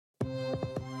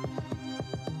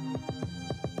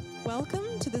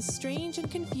Welcome to the Strange and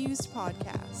Confused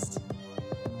podcast,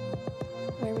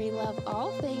 where we love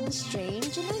all things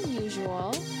strange and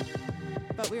unusual,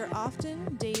 but we are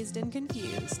often dazed and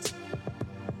confused.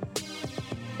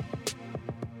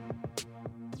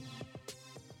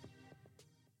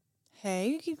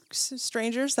 Hey,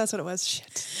 strangers. That's what it was.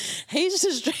 Shit. Hey, just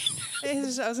a stranger. Hey, I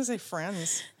was going to say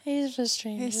friends. Hey, just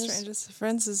strangers. Hey, strangers.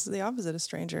 Friends is the opposite of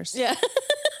strangers. Yeah.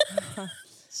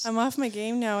 I'm off my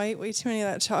game now. I ate way too many of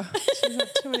that chocolate.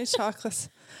 Too many chocolates.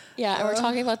 Yeah, and we're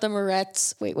talking about the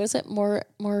Moretz. Wait, what is it?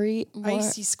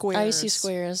 Icy squares. Icy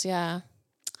squares, yeah.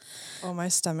 Oh, my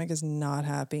stomach is not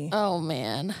happy. Oh,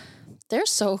 man. They're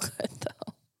so good,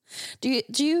 though. Do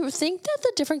you think that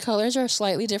the different colors are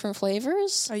slightly different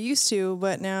flavors? I used to,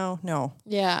 but now, no.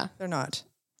 Yeah. They're not.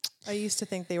 I used to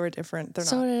think they were different. They're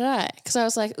so not. So did I. Because I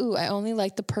was like, ooh, I only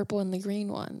like the purple and the green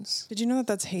ones. Did you know that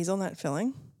that's hazelnut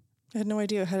filling? I had no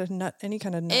idea it had a nut, any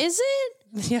kind of nut. Is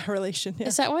it? Yeah, relation. Yeah.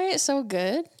 Is that why it's so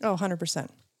good? Oh, 100%.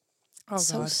 Oh,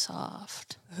 so God.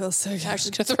 soft. I feel so good. I'm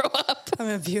actually going to throw up. I'm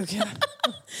going to puke. Yeah.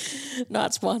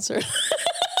 Not sponsored.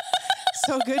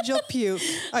 So good you'll puke.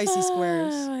 Icy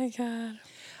squares. Oh, my God.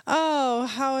 Oh,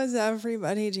 how is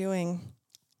everybody doing?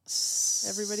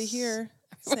 Everybody here?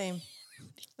 Same.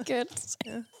 Good.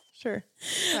 Yeah, sure.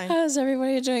 Fine. How's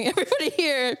everybody doing? Everybody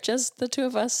here, just the two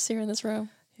of us here in this room.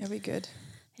 Yeah, be good.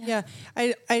 Yeah.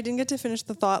 I didn't get to finish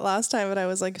the thought last time, but I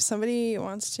was like, if somebody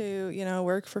wants to,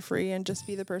 work for free and just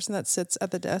be the person that sits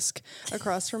at the desk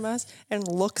across from us and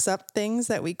looks up things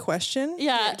that we question.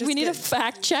 Yeah, we need a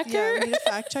fact checker. Yeah, we need a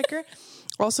fact checker.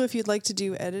 Also, if you'd like to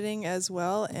do editing as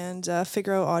well and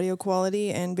figure out audio quality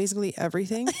and basically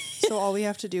everything, so all we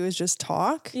have to do is just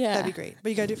talk. Yeah, that'd be great. But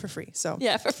you gotta do it for free. So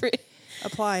yeah, for free.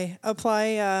 Apply in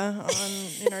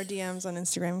our DMs on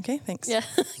Instagram. Okay, thanks. Yeah.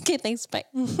 Okay, thanks. Bye.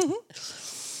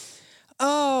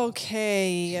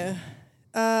 Okay.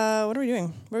 What are we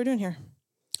doing? What are we doing here?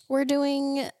 We're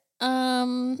doing.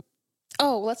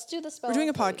 Let's do the spell. We're doing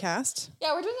a podcast.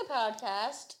 Yeah, we're doing a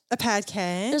podcast. A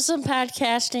podcast. There's some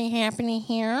podcasting happening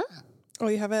here. Oh,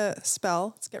 you have a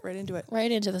spell. Let's get right into it.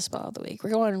 Right into the spell of the week.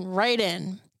 We're going right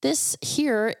in. This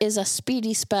here is a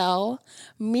speedy spell.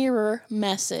 Mirror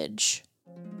message.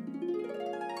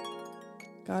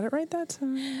 Got it right that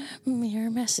time.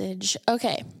 Mirror message.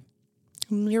 Okay.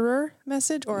 Mirror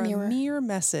message or mirror. A mirror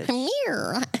message?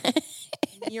 Mirror.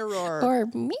 Mirror. Or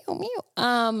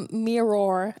mirror,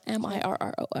 mirror,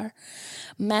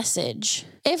 message.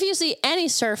 If you see any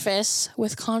surface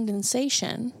with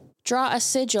condensation, draw a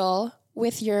sigil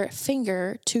with your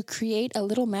finger to create a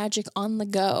little magic on the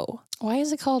go. Why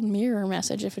is it called mirror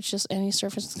message if it's just any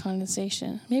surface with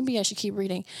condensation? Maybe I should keep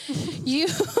reading.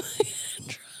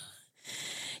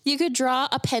 You could draw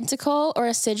a pentacle or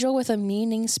a sigil with a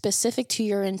meaning specific to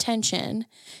your intention.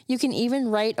 You can even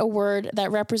write a word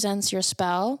that represents your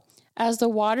spell. As the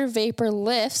water vapor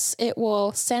lifts, it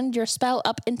will send your spell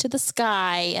up into the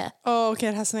sky. Oh, okay.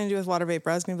 It has something to do with water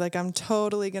vapor. I was going to be like, I'm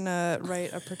totally going to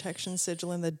write a protection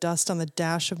sigil in the dust on the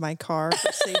dash of my car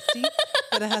for safety,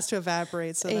 but it has to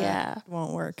evaporate, so that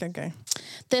won't work. Okay.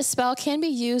 This spell can be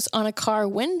used on a car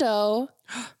window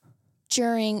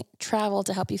during travel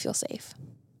to help you feel safe.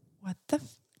 What the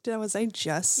was I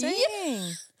just saying? Yeah.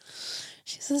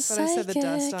 She's a psychic. But I said the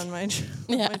dust on my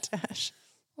dash.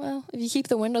 Well, if you keep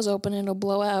the windows open, it'll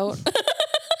blow out.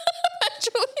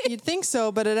 You'd think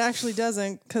so, but it actually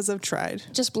doesn't because I've tried.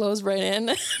 Just blows right in.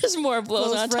 Just more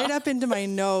blows on top. Right up into my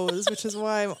nose, which is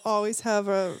why I always have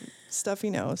a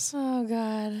stuffy nose. Oh,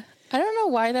 God. I don't know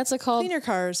why that's called Clean your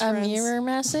cars, a friends. Mirror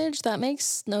message. That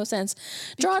makes no sense.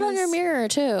 Draw it on your mirror,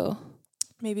 too.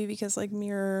 Maybe because,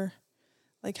 mirror...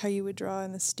 like how you would draw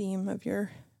in the steam of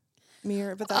your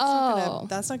mirror, but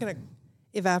that's not gonna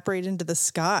evaporate into the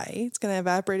sky. It's gonna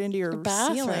evaporate into your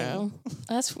ceiling.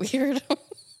 That's weird.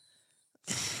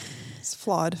 It's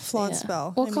flawed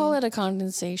spell. We'll call it a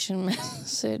condensation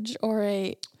message or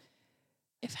a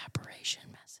evaporation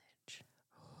message.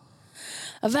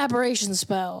 Evaporation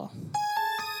spell.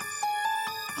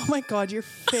 Oh my God, your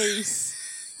face.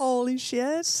 Holy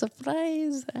shit.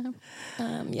 Surprise.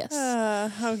 Yes.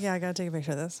 Okay, I gotta take a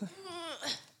picture of this.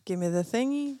 Give me the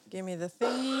thingy.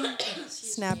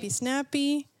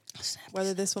 Snappy.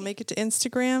 Whether this will make it to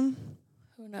Instagram.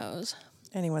 Who knows?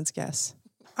 Anyone's guess.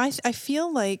 I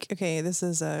feel like, okay,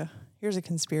 here's a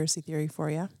conspiracy theory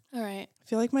for you. All right. I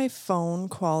feel like my phone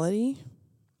quality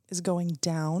is going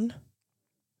down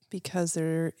because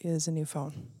there is a new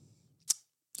phone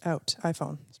out,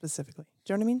 iPhone specifically.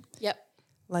 Do you know what I mean? Yep.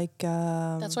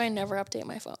 That's why I never update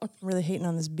my phone. I'm really hating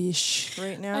on this bish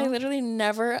right now. I literally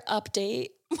never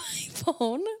update my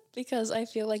phone because I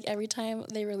feel like every time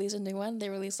they release a new one, they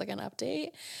release like an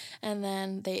update, and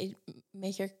then they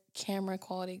make your camera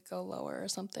quality go lower or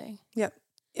something. Yep.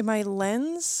 In my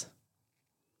lens,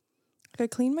 I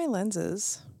clean my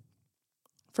lenses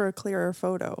for a clearer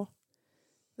photo.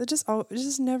 It's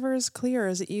just never as clear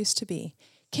as it used to be.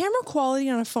 Camera quality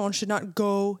on a phone should not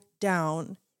go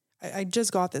down. I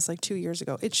just got this like 2 years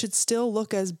ago. It should still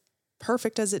look as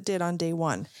perfect as it did on day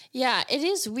one. Yeah, it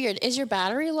is weird. Is your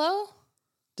battery low?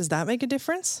 Does that make a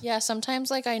difference? Yeah,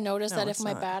 sometimes like I notice that if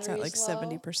my battery is is like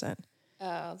low, 70%.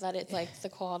 That it like the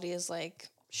quality is like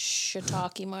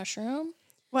shiitake mushroom.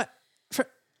 What?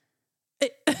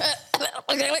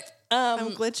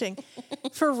 I'm glitching.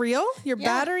 For real? Your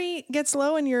battery gets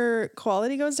low and your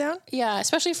quality goes down? Yeah,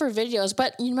 especially for videos.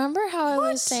 But you remember how I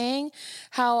was saying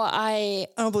how I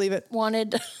don't believe it.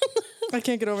 Wanted I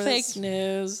can't get over fake this.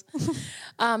 news.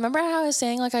 Remember how I was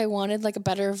saying like I wanted like a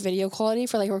better video quality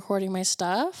for like recording my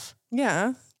stuff?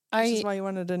 Yeah. This is why you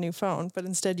wanted a new phone, but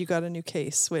instead you got a new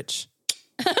case, which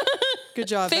good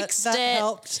job. Fixed that it.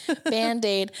 Helped.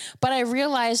 Band-Aid. But I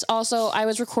realized also I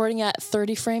was recording at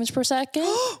 30 frames per second.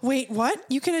 Wait, what?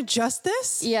 You can adjust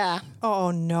this? Yeah.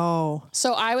 Oh, no.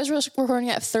 So I was recording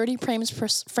at 30 frames per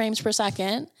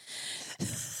second.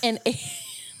 And are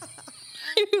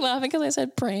you laughing because I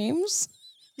said frames?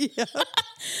 Yeah.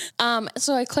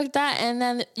 So I clicked that and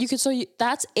then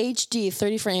that's HD,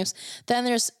 30 frames. Then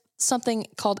there's something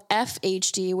called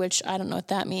FHD, which I don't know what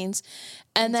that means.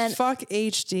 And then fuck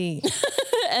HD.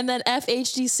 and then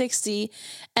FHD 60,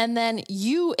 and then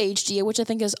UHD, which I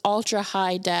think is ultra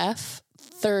high def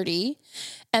 30,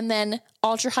 and then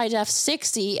ultra high def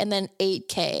 60, and then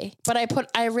 8K. But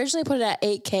I originally put it at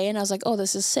 8K, and I was like, oh,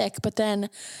 this is sick. But then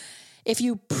if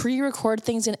you pre-record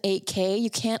things in 8K, you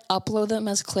can't upload them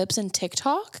as clips in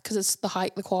TikTok because it's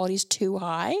the quality is too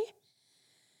high.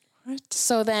 What?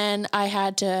 So then I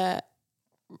had to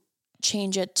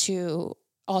change it to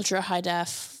ultra high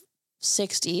def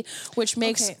 60, which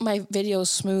makes my videos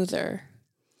smoother.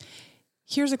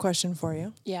 Here's a question for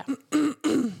you. Yeah.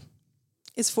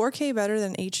 Is 4K better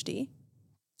than HD?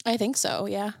 I think so,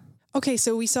 yeah. Okay,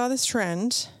 so we saw this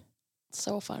trend.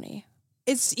 So funny.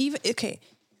 It's even,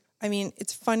 I mean,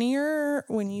 it's funnier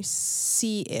when you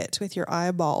see it with your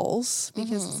eyeballs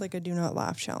because it's like a do not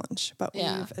laugh challenge. But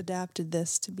we've adapted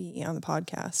this to be on the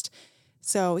podcast.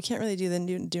 So we can't really do the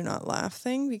do not laugh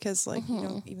thing because you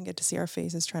don't even get to see our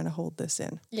faces trying to hold this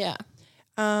in. Yeah.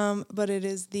 But it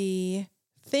is the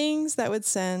things that would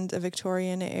send a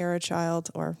Victorian era child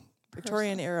or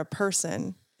Victorian era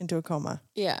person into a coma.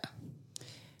 Yeah.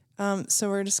 So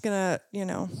we're just going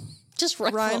to, just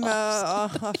rhyme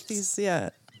off these,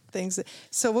 things.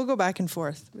 So we'll go back and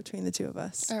forth between the two of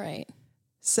us. All right.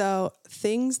 So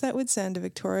things that would send a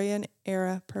Victorian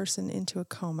era person into a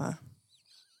coma.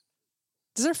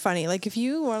 These are funny. Like if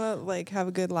you want to have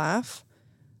a good laugh,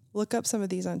 look up some of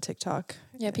these on TikTok.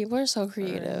 Yeah, people are so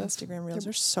creative. Instagram reels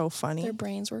are so funny. Their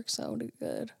brains work so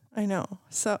good. I know.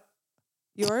 So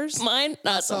yours? Mine,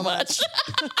 not so much.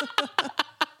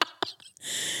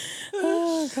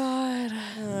 Oh, God.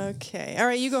 Okay. All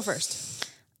right, you go first.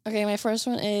 Okay, my first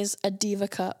one is a diva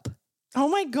cup. Oh,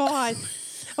 my God.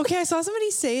 Okay, I saw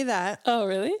somebody say that. Oh,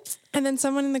 really? And then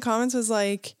someone in the comments was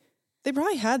like, they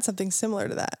probably had something similar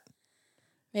to that.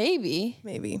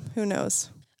 Maybe. Who knows?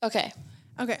 Okay.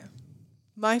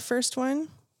 My first one,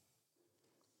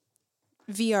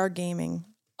 VR gaming.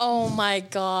 Oh, my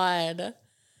God.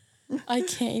 I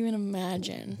can't even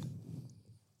imagine.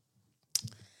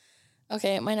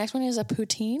 Okay, my next one is a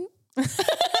poutine.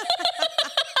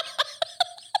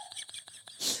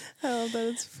 Oh, that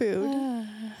is food.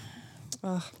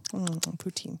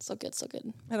 Poutine. So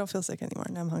good. I don't feel sick anymore.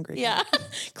 Now I'm hungry. Yeah.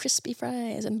 Crispy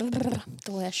fries and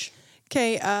delish.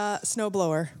 Okay,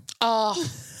 snowblower.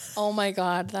 Oh my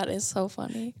God, that is so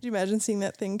funny. Could you imagine seeing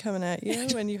that thing coming at you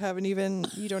when you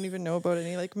don't even know about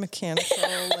any mechanical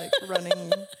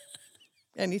running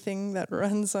anything that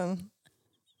runs on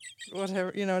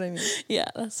whatever, you know what I mean? Yeah,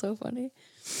 that's so funny.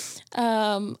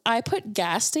 I put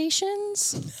gas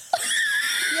stations.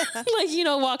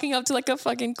 Yeah. Walking up to a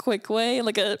fucking quick way,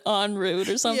 a en route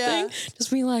or something. Yeah.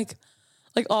 Just be like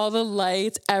all the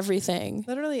lights, everything.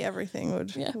 Literally everything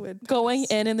would going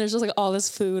in and there's just all this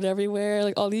food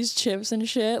everywhere, all these chips and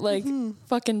shit,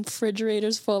 fucking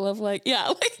refrigerators full of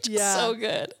so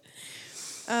good.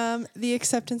 The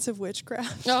acceptance of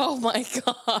witchcraft. Oh my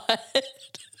God.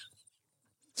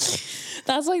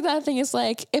 That's that thing. It's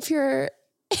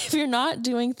if you're not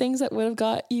doing things that would have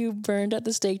got you burned at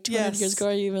the stake 200 years ago,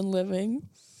 are you even living?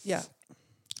 Yeah.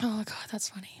 Oh my God, that's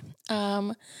funny.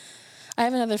 I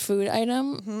have another food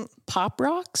item. Pop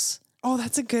rocks. Oh,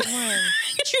 that's a good one.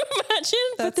 Could you imagine?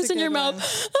 Put this in your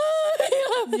mouth.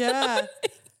 Yeah.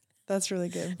 That's really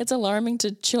good. It's alarming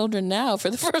to children now for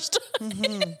the first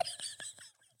time.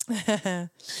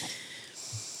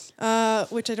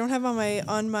 Which I don't have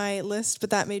on my list, but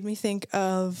that made me think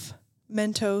of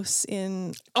Mentos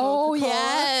in Coca-Cola. Oh,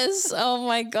 yes. Oh,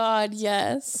 my God.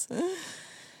 Yes.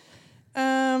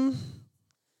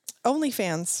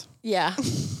 OnlyFans. Yeah.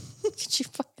 Could you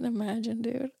fucking imagine,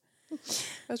 dude? I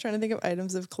was trying to think of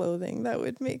items of clothing that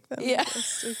would make them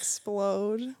just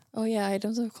explode. Oh, yeah.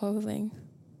 Items of clothing.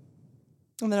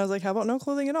 And then I was like, how about no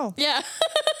clothing at all? Yeah.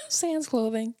 Sans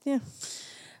clothing. Yeah.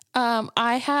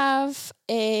 I have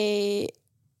a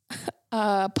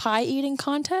pie eating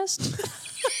contest.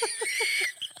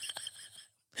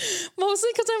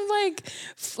 Mostly because I'm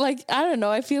like, I don't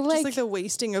know. I feel just like the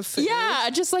wasting of food. Yeah,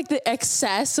 just like the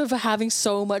excess of having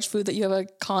so much food that you have a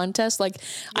contest. Like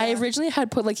I originally had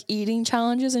put like eating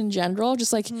challenges in general,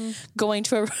 just like going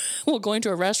to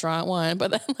a restaurant one,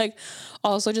 but then like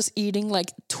also just eating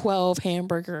like 12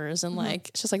 hamburgers and like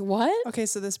it's just like what? Okay,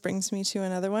 so this brings me to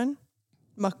another one.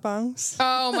 Mukbangs.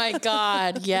 Oh my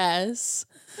God, yes.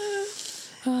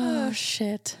 Oh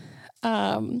shit.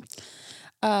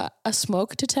 A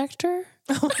smoke detector.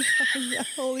 Oh yeah,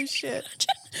 holy shit.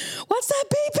 What's that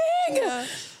beeping? Yeah.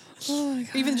 Oh my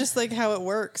God. Even just like how it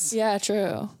works. Yeah,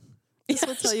 true. This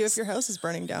will tell you if your house is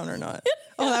burning down or not.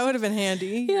 Oh, that would have been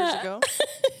handy years ago.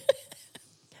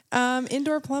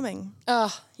 Indoor plumbing.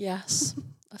 Oh, yes.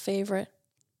 A favorite.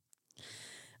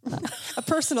 A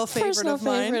personal favorite of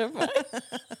mine.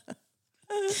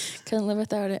 Couldn't live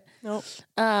without it. Nope.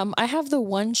 I have the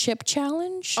one chip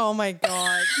challenge. Oh my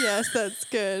God. Yes, that's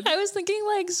good. I was thinking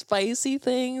like spicy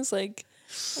things like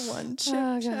one chip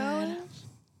challenge.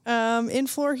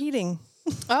 In-floor heating.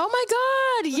 Oh my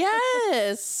God.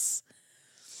 Yes.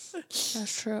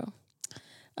 That's true.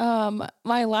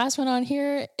 My last one on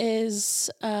here is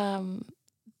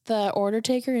the order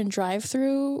taker and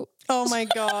drive-through. Oh my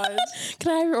God.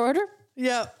 Can I have your order?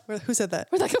 Yeah. Who said that?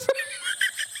 Where'd that come from?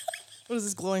 What is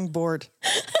this glowing board?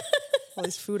 All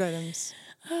these food items.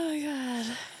 Oh my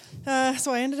God.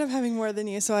 So I ended up having more than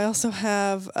you. So I also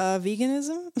have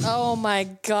veganism. Oh my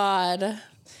God.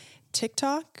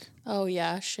 TikTok. Oh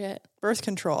yeah, shit. Birth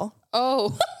control.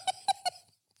 Oh.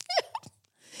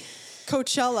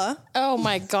 Coachella. Oh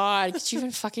my God. Could you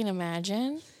even fucking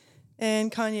imagine?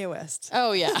 And Kanye West.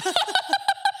 Oh yeah.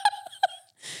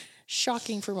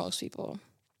 Shocking for most people.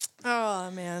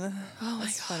 Oh man. Oh my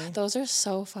God. Funny. Those are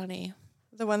so funny.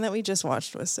 The one that we just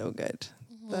watched was so good.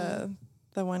 The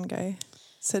one guy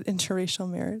said interracial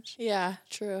marriage. Yeah,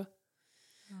 true.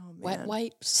 Oh man. Wet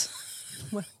wipes.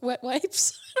 Wet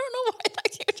wipes. I don't know why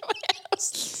that came to my house.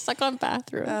 Stuck on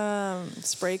bathroom.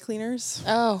 Spray cleaners.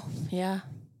 Oh, yeah.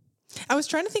 I was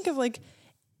trying to think of like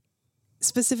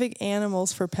specific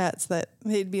animals for pets that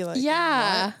they'd be like,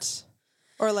 what?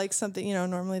 Or like something,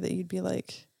 normally that you'd be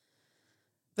like,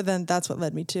 but then that's what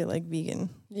led me to like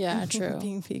vegan. Yeah, true.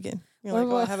 Being vegan. You're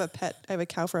like, I have a pet. I have a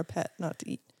cow for a pet, not to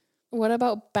eat. What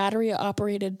about battery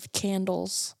operated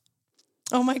candles?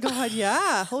 Oh my God.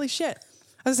 Yeah. Holy shit.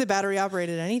 I was gonna say battery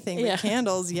operated anything, but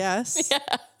candles. Yes. Yeah.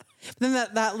 But then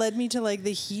that led me to like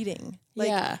the heating.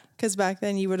 Like, cause back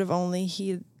then you would have only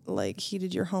heated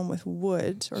your home with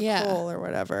wood or coal or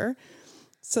whatever.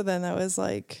 So then that was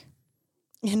like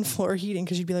in-floor heating.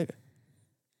 Cause you'd be like,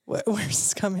 where's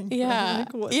this coming from? Yeah.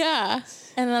 Like, yeah.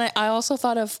 And then I also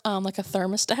thought of like a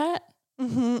thermostat.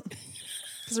 Mm-hmm.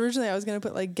 Because originally I was going to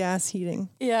put like gas heating.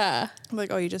 Yeah. I'm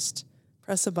like, you just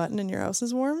press a button and your house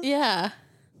is warm? Yeah.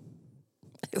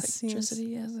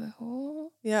 Electricity as a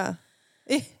whole. Yeah.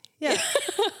 Yeah.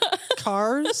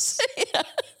 Cars. Yeah.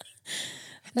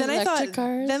 Then Electric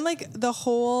cars. Then like the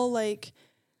whole like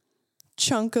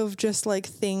chunk of just like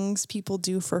things people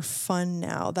do for fun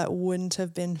now that wouldn't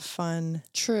have been fun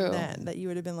then, that you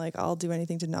would have been like, I'll do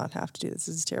anything to not have to do this.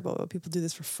 This is terrible. But people do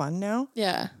this for fun now.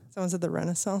 Yeah. Someone said the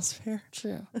Renaissance fair.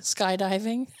 True.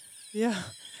 Skydiving. Yeah.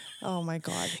 Oh my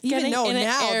God. Getting Even in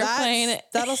now airplane.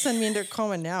 that'll send me into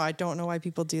coma now. I don't know why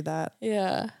people do that.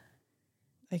 Yeah.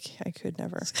 I could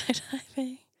never.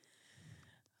 Skydiving.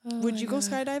 Oh would you go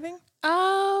skydiving?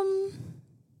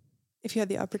 If you had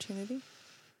the opportunity?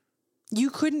 You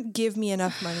couldn't give me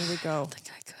enough money to go. I don't think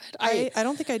I could. I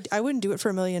don't think I wouldn't do it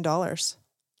for $1 million.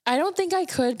 I don't think I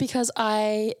could because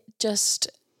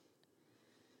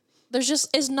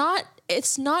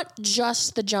it's not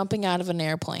just the jumping out of an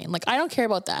airplane. Like I don't care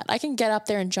about that. I can get up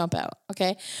there and jump out.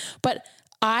 Okay. But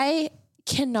I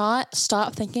cannot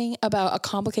stop thinking about a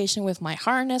complication with my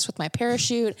harness, with my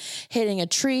parachute, hitting a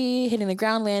tree, hitting the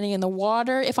ground, landing in the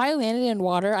water. If I landed in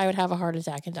water, I would have a heart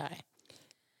attack and die.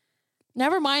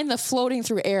 Never mind the floating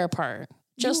through air part.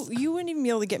 Just you wouldn't even be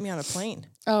able to get me on a plane.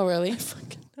 Oh, really? I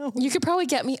fucking know. You could probably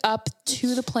get me up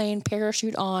to the plane,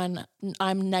 parachute on.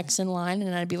 I'm next in line,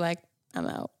 and I'd be like, I'm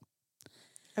out.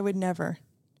 I would never.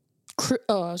 I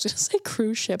was going to say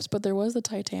cruise ships, but there was the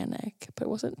Titanic, but it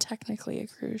wasn't technically a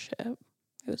cruise ship.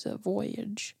 It was a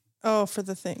voyage. Oh, for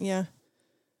the thing, yeah.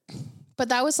 But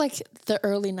that was like the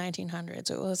early 1900s.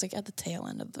 It was like at the tail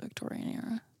end of the Victorian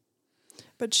era.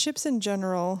 But ships in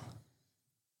general,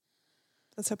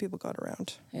 that's how people got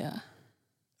around. Yeah.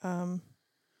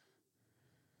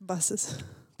 Buses.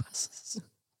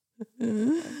 Oh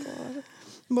my God.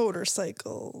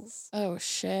 Motorcycles. Oh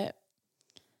shit.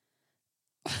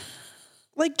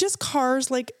 Like just cars,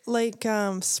 like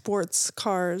sports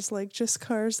cars, like just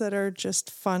cars that are just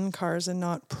fun cars and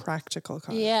not practical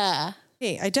cars. Yeah.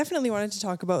 Hey, I definitely wanted to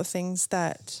talk about things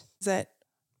that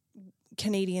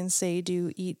Canadians say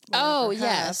do eat.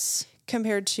 Yes.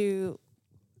 Compared to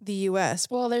the U.S.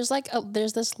 Well, there's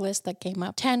this list that came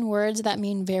up. 10 words that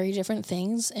mean very different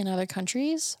things in other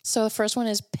countries. So the first one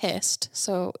is pissed.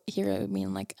 So here it would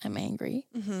mean like I'm angry.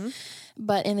 Mm-hmm.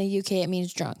 But in the UK, it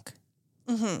means drunk.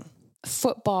 Mm-hmm.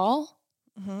 Football.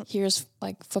 Mm-hmm. Here's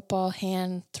like football,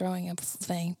 hand throwing a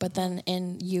thing. But then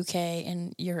in UK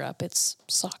and Europe, it's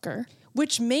soccer.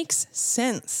 Which makes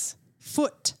sense.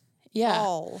 Foot. Yeah.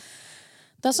 Ball.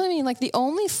 That's what I mean. Like the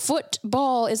only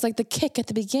football is like the kick at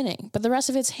the beginning, but the rest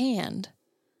of it's hand.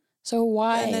 So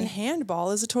why? And then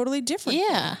handball is a totally different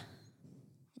Yeah. thing.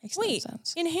 Makes Wait, no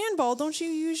sense. In handball, don't you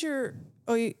use your...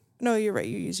 No, you're right.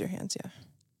 You use your hands, yeah.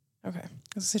 Okay. I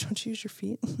was going to say, don't you use your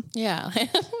feet? Yeah.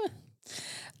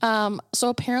 So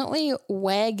apparently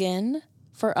wagon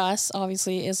for us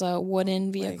obviously is a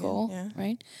wooden vehicle, wagon, yeah.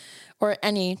 right? Or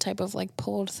any type of like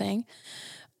pulled thing.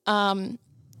 But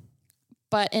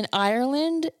in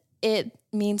Ireland, it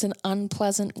means an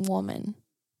unpleasant woman.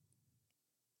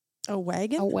 A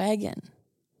wagon? A wagon.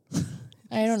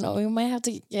 I don't know. We might have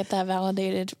to get that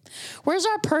validated. Where's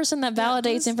our person that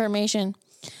validates information?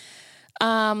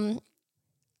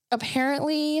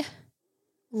 Apparently,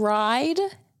 ride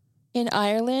in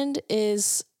Ireland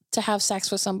is to have sex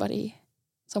with somebody.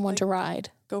 Someone to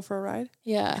ride. Go for a ride?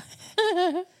 Yeah.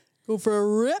 Go for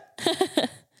a rip?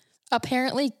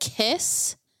 Apparently,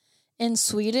 kiss in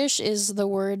Swedish is the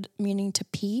word meaning to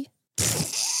pee.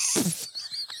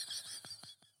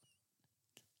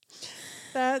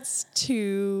 That's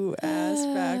too ass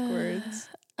backwards.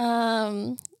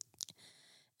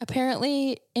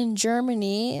 Apparently in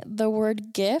Germany, the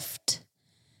word gift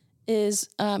is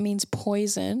means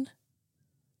poison.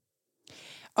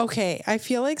 Okay, I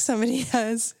feel like somebody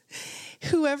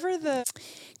whoever the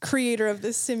creator of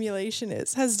this simulation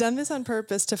has done this on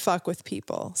purpose to fuck with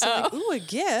people. So like, ooh, a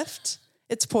gift,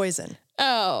 it's poison.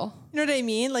 Oh. You know what I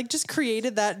mean? Like just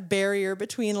created that barrier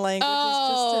between languages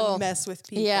just to mess with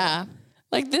people. Yeah.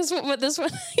 Like this one, but this one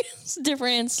is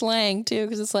different in slang too,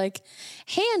 because it's like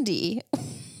handy.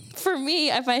 For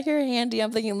me, if I hear handy,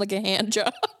 I'm thinking like a hand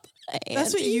job.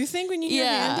 That's what you think when you hear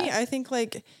handy? I think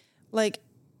like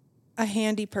a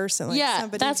handy person. Like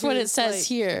somebody that's what it says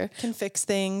here. Can fix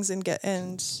things and like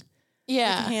a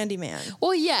handyman.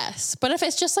 Well, yes, but if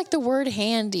it's just like the word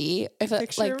handy, if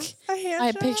it like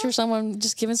I picture someone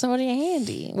just giving somebody a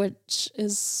handy, which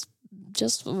is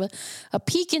just a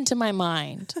peek into my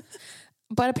mind.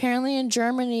 But apparently in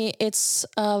Germany, it's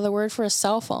the word for a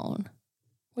cell phone,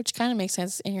 which kind of makes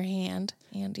sense in your hand,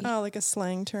 handy. Oh, like a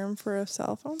slang term for a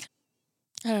cell phone?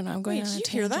 I don't know. I'm going on a tangent.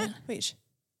 Did you hear that? Wait.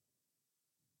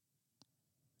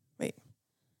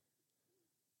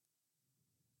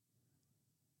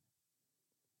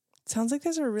 Sounds like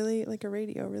there's a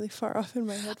radio really far off in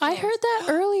my head. I heard that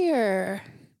earlier.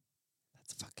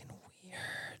 That's fucking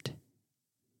weird.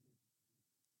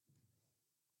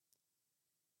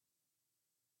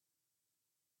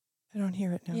 I don't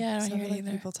hear it now. Yeah, I don't hear it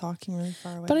either. People talking really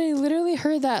far away. But I literally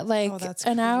heard that like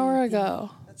an hour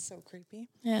ago. That's so creepy.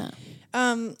 Yeah.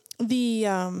 The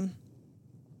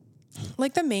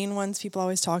main ones people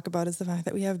always talk about is the fact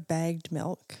that we have bagged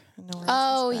milk.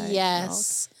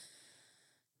 Yes.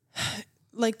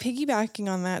 Like piggybacking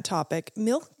on that topic,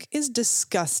 milk is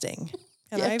disgusting.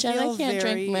 And I feel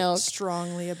very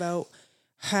strongly about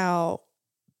how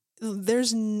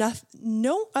there's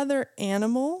no other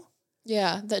animal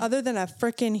other than a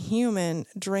freaking human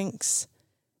drinks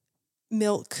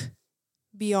milk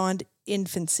beyond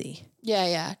infancy.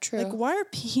 Yeah, true. Like, why are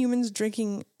humans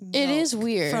drinking milk it is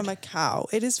weird from a cow?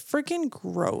 It is freaking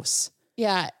gross.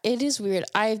 Yeah, it is weird.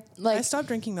 I stopped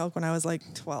drinking milk when I was like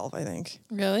 12, I think.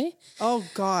 Really? Oh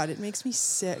God, it makes me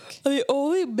sick. The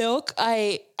only milk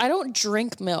I don't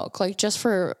drink milk, like just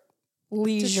for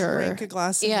leisure. To drink a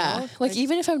glass of milk. Like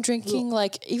even if I'm drinking,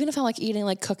 like even if I'm like eating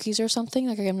like cookies or something,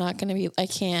 like I'm not gonna be. I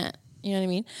can't. You know what I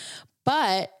mean?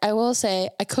 But I will say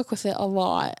I cook with it a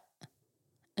lot,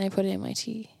 and I put it in my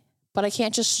tea. But I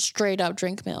can't just straight up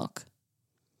drink milk.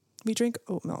 We drink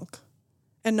oat milk,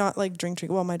 and not like drink.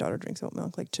 Well, my daughter drinks oat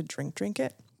milk, like to drink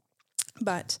it,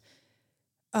 but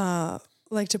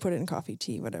like to put it in coffee,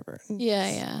 tea, whatever.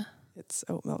 Yeah. It's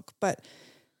oat milk, but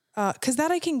because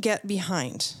that I can get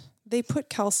behind. They put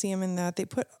calcium in that. They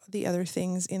put the other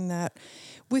things in that.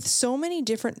 With so many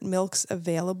different milks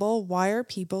available, why are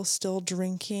people still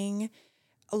drinking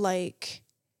like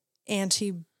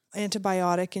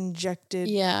antibiotic injected?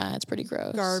 Yeah, it's pretty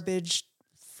gross. Garbage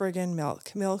friggin'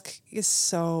 milk. Milk is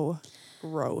so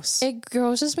gross. It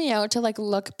grosses me out to like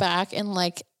look back and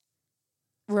like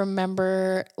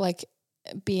remember like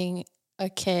being a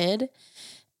kid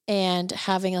and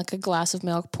having like a glass of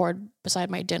milk poured beside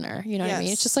my dinner. You know what I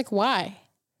mean? It's just like, why?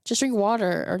 Just drink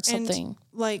water or something. And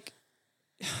like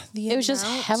it was just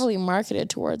heavily marketed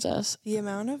towards us. The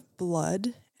amount of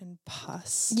blood and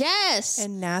pus. Yes.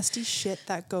 And nasty shit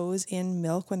that goes in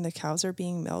milk when the cows are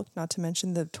being milked, not to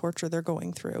mention the torture they're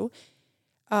going through.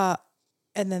 And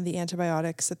then the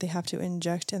antibiotics that they have to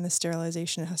inject and the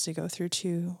sterilization it has to go through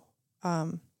to,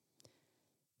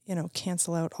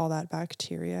 cancel out all that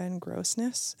bacteria and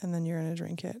grossness. And then you're going to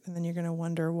drink it. And then you're going to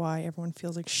wonder why everyone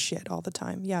feels like shit all the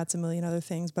time. Yeah, it's a million other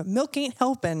things, but milk ain't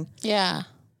helping. Yeah.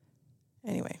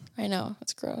 Anyway. I know.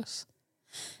 It's gross.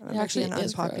 It actually an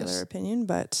unpopular opinion,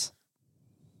 but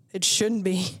it shouldn't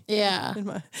be. Yeah.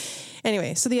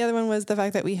 Anyway, so the other one was the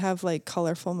fact that we have like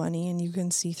colorful money and you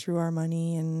can see through our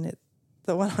money and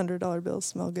the $100 bills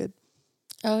smell good.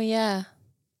 Oh, yeah.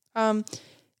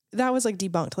 That was like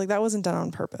debunked. Like that wasn't done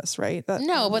on purpose, right?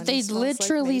 No, but they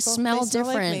literally like smell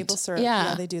different. Like maple syrup.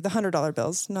 Yeah, they do. The $100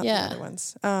 bills, not the other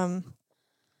ones.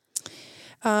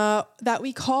 That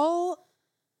we call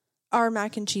our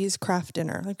mac and cheese craft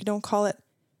dinner. Like we don't call it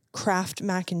craft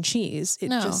mac and cheese.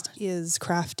 It just is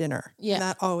craft dinner. Yeah. And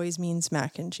that always means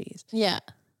mac and cheese. Yeah.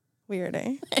 Weird,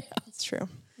 eh? It's true.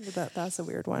 That's a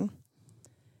weird one.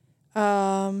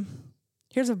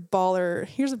 Here's a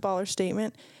baller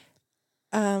statement.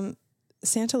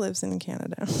 Santa lives in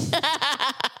Canada.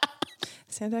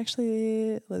 Santa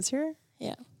actually lives here?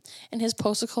 Yeah. And his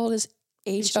postal code is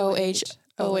HOHOHO.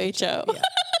 Yeah.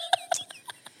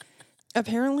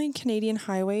 Apparently, Canadian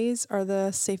highways are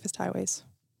the safest highways.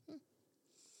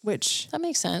 Which... That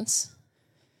makes sense.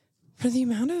 For the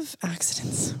amount of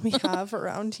accidents we have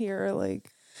around here, like,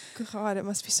 God, it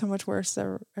must be so much worse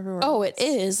everywhere else. It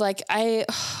is. Like,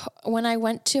 when I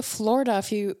went to Florida a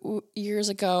few years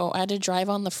ago, I had to drive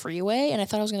on the freeway, and I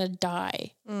thought I was going to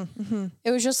die. Mm-hmm.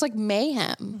 It was just, like,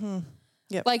 mayhem. Mm-hmm.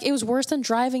 Yep. Like, it was worse than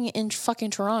driving in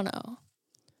fucking Toronto.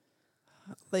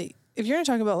 Like, if you're going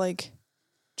to talk about, like,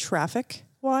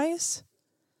 traffic-wise,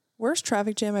 worst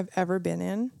traffic jam I've ever been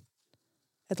in,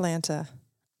 Atlanta.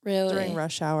 Really? During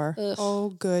rush hour. Ugh. Oh,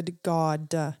 good God.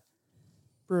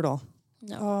 Brutal.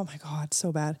 No. Oh, my God.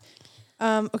 So bad.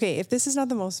 Okay, if this is not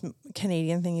the most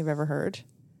Canadian thing you've ever heard,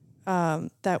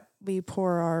 that we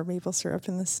pour our maple syrup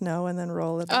in the snow and then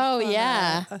roll it on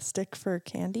a stick for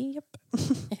candy. Yep.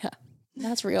 Yeah,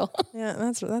 that's real. Yeah,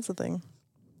 that's the thing.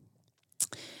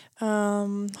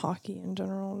 Hockey in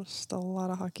general, just a lot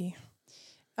of hockey.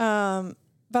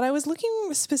 But I was looking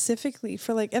specifically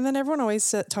for like, and then everyone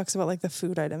always talks about like the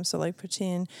food items. So like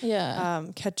poutine,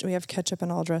 we have ketchup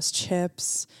and all dressed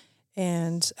chips,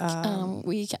 and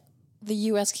the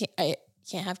U.S.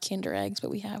 can't have Kinder eggs,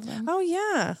 but we have them. Oh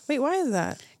yeah, wait, why is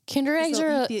that? Kinder eggs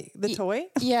are the toy.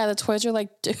 Yeah, the toys are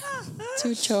like too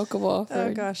chokeable for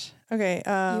oh gosh. Okay.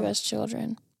 U.S.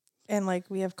 children. And like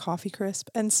we have Coffee Crisp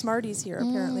and Smarties here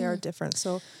apparently are different.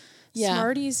 So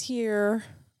Smarties here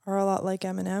are a lot like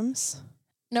M&Ms.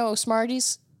 No,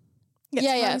 Smarties.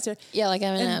 Yeah, like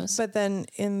M&Ms. But then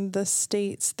in the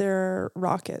States, they're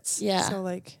Rockets. Yeah. So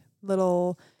like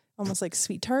little, almost like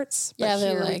sweet tarts. But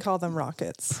they're here like we call them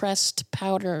Rockets. Pressed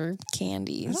powder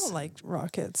candies. I don't like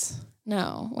Rockets.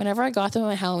 No. Whenever I got them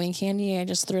at Halloween candy, I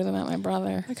just threw them at my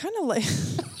brother. I kind of like...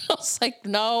 I was like,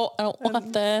 no, I don't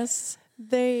want this.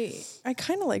 I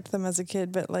kind of liked them as a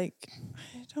kid, but like,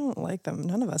 I don't like them.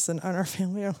 None of us in our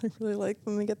family really like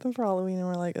them. We get them for Halloween and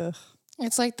we're like, ugh.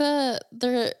 It's like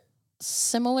they're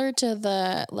similar to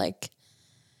the like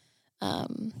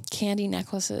candy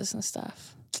necklaces and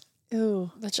stuff. Ew.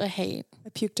 Which I hate. I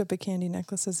puked up a candy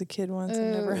necklace as a kid once. I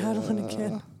never had one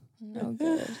again. No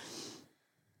good.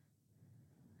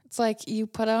 It's like you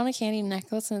put on a candy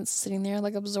necklace and it's sitting there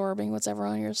like absorbing whatever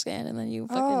on your skin, and then you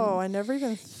fucking I never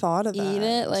even thought of that. Eat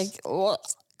it like, ugh.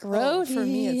 Grody. For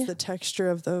me, it's the texture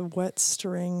of the wet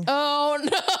string. Oh,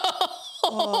 no.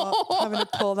 Having to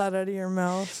pull that out of your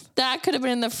mouth. That could have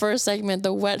been in the first segment,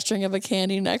 the wet string of a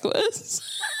candy necklace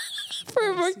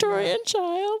for a Victorian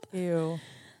child. Ew.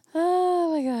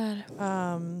 Oh, my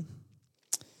God.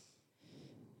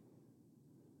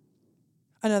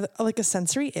 Another, like a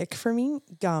sensory ick for me,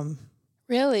 gum.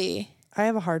 Really? I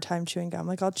have a hard time chewing gum.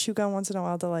 Like I'll chew gum once in a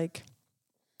while to like,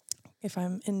 if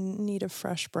I'm in need of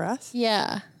fresh breath.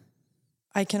 Yeah.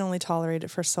 I can only tolerate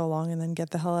it for so long and then get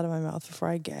the hell out of my mouth before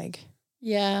I gag.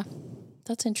 Yeah.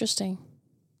 That's interesting.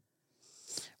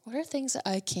 What are things that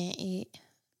I can't eat?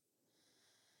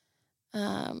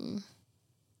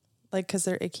 Like, cause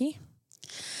they're icky.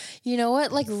 You know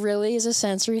what, like, really is a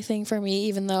sensory thing for me,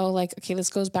 even though, like, okay,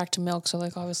 this goes back to milk. So,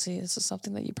 like, obviously this is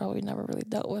something that you probably never really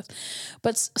dealt with.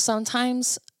 But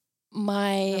sometimes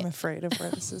I'm afraid of where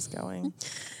this is going.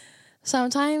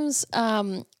 Sometimes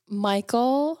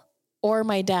Michael or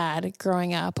my dad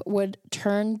growing up would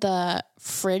turn the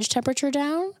fridge temperature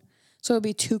down. So it would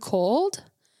be too cold.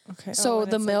 Okay. So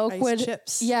the milk like would,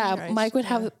 chips Mike would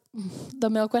have,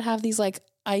 the milk would have these like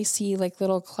icy, like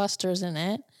little clusters in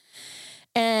it.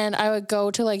 And I would go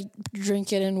to like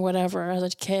drink it and whatever as a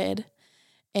kid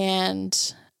or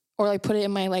like put it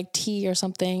in my like tea or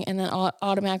something. And then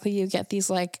automatically you get these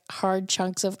like hard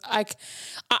chunks of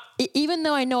even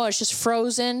though I know it's just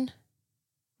frozen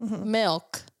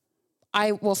milk,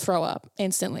 I will throw up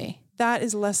instantly. That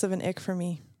is less of an ick for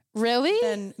me. Really?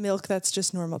 Than milk that's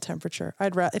just normal temperature.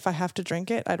 If I have to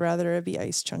drink it, I'd rather it be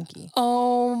ice chunky.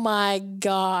 Oh my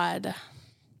God.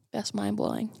 That's mind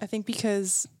blowing. I think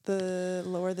because the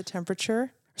higher the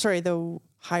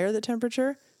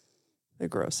temperature, the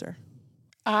grosser.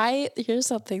 Here's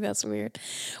something that's weird.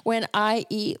 When I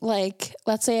eat, like,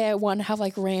 let's say I want to have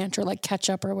like ranch or like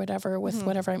ketchup or whatever with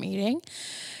whatever I'm eating.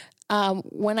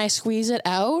 When I squeeze it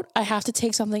out, I have to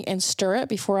take something and stir it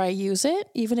before I use it,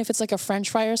 even if it's like a French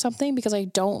fry or something, because I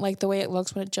don't like the way it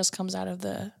looks when it just comes out of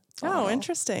the bottle. Oh,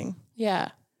 interesting.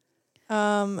 Yeah.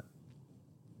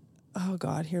 Oh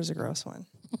God, here's a gross one.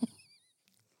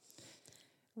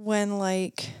 When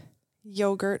like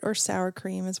yogurt or sour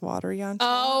cream is watery on top.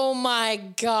 Oh my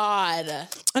God.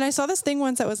 And I saw this thing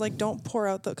once that was like, don't pour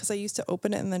out because I used to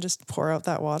open it and then just pour out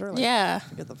that water. Like, yeah.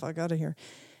 Get the fuck out of here.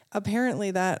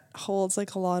 Apparently that holds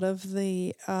like a lot of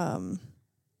the,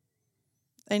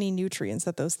 any nutrients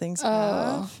that those things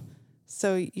have.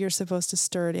 So you're supposed to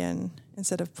stir it in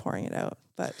instead of pouring it out.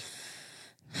 But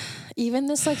even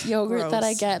this like yogurt that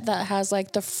I get that has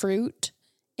like the fruit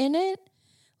in it,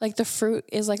 like the fruit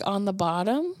is like on the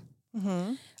bottom.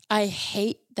 Mm-hmm. I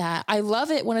hate that. I love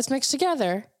it when it's mixed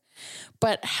together,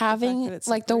 but having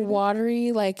like the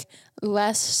watery, like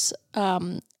less,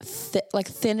 like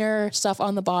thinner stuff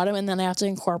on the bottom, and then I have to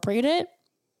incorporate it.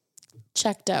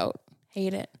 Checked out.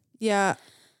 Hate it. Yeah.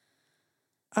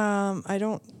 I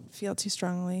don't feel too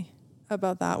strongly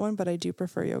about that one, but I do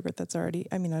prefer yogurt that's already,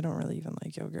 I mean, I don't really even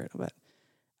like yogurt, but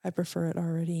I prefer it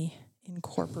already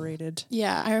incorporated.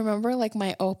 Yeah, I remember like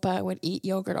my Opa would eat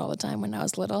yogurt all the time when I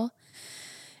was little,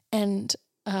 and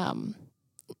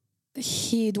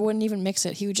he wouldn't even mix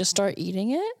it. He would just start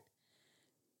eating it,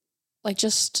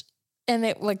 and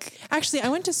it like. Actually, I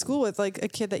went to school with like a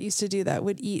kid that used to do that.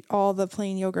 Would eat all the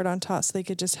plain yogurt on top, so they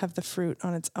could just have the fruit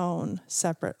on its own,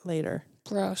 separate later.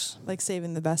 Gross. Like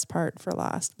saving the best part for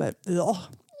last, but ugh.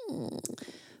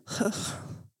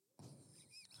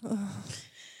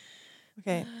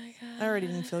 Okay. I already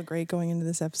didn't feel great going into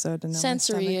this episode, and now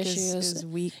sensory my issues is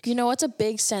weak. You know what's a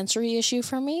big sensory issue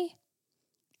for me?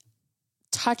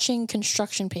 Touching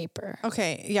construction paper.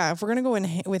 Okay, yeah. If we're gonna go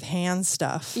in with hand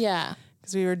stuff, yeah,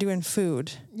 because we were doing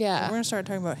food. Yeah, we're gonna start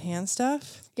talking about hand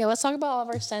stuff. Yeah, let's talk about all of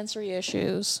our sensory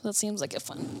issues. That seems like a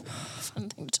fun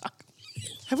thing to talk about.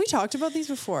 Have we talked about these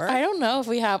before? I don't know if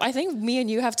we have. I think me and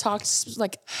you have talked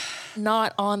like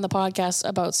not on the podcast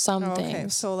about some things. Okay,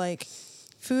 so like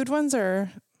food ones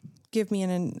give me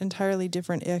an entirely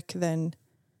different ick than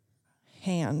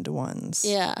hand ones.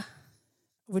 Yeah.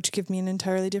 Which give me an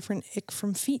entirely different ick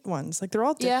from feet ones. Like they're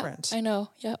all different. Yeah, I know.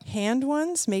 Yeah. Hand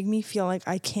ones make me feel like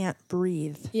I can't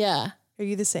breathe. Yeah. Are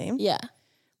you the same? Yeah.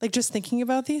 Like just thinking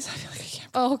about these, I feel like I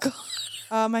can't breathe. Oh God.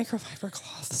 Microfiber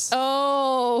cloths.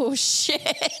 Oh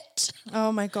shit.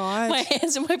 Oh my God. My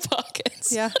hands in my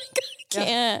pockets. Yeah. I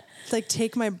can't. It's like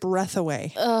take my breath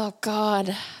away. Oh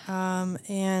God.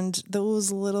 And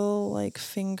those little like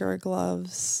finger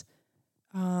gloves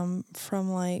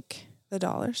from like the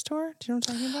dollar store. Do you know what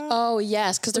I'm talking about? Oh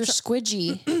yes, because they're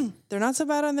squidgy. They're not so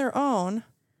bad on their own.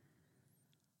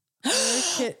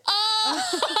 Oh!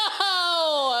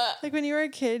 Like when you were a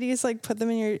kid, you just like put them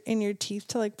in your teeth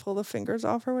to like pull the fingers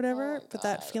off or whatever. But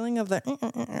that feeling of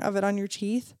of it on your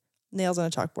teeth, nails on a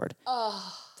chalkboard.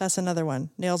 Oh, that's another one.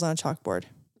 Nails on a chalkboard.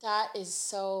 That is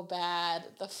so bad.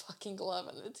 The fucking glove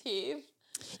in the teeth.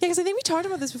 Yeah, because I think we talked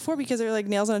about this before because they're like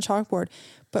nails on a chalkboard,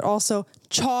 but also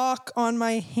chalk on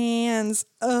my hands.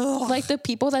 Ugh. Like the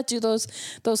people that do those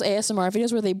ASMR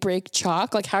videos where they break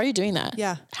chalk. Like, how are you doing that?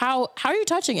 Yeah. How are you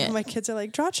touching it? And my kids are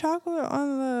like, draw chalk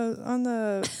on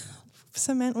the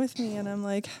cement with me, and I'm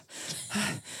like,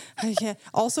 I can't.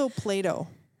 Also, Play-Doh.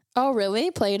 Oh, really?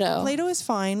 Play-Doh. Play-Doh is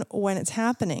fine when it's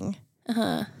happening.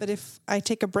 Uh-huh. But if I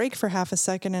take a break for half a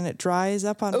second and it dries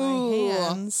up on my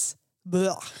hands,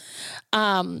 blech.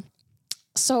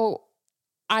 So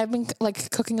I've been like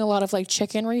cooking a lot of like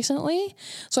chicken recently.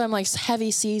 So I'm like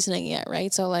heavy seasoning it,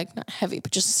 right? So like not heavy,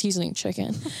 but just seasoning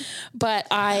chicken. But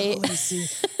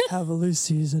heavily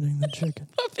seasoning the chicken.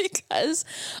 Because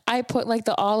I put like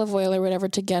the olive oil or whatever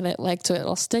to get it like so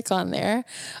it'll stick on there.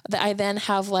 That I then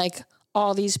have like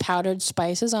all these powdered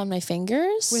spices on my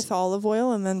fingers with olive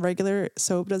oil, and then regular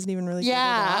soap doesn't even really get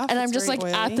it off. And I'm just like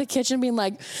oily. At the kitchen being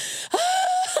like,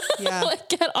 like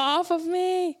get off of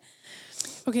me.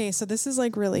 Okay, so this is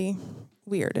like really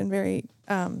weird and very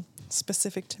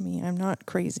specific to me. I'm not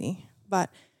crazy, but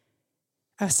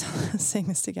I was saying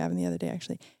this to Gavin the other day,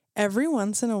 actually. Every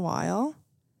once in a while,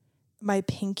 my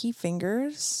pinky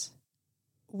fingers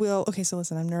will... Okay, so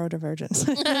listen, I'm neurodivergent.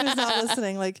 I'm not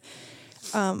listening. Like,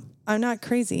 I'm not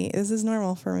crazy. This is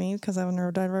normal for me because I have a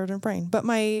neurodivergent brain. But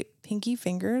my pinky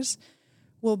fingers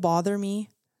will bother me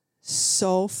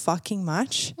so fucking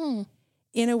much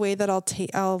in a way that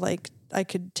I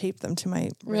could tape them to my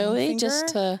really finger, just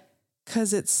to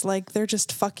because it's like they're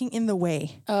just fucking in the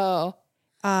way. Oh,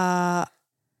 and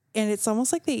it's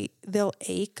almost like they'll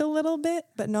ache a little bit,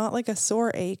 but not like a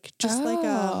sore ache, just like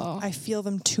I feel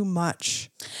them too much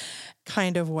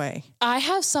kind of way. I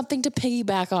have something to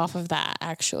piggyback off of that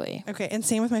actually. Okay, and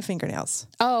same with my fingernails.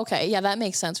 Oh, okay, yeah, that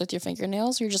makes sense with your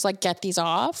fingernails. You're just like get these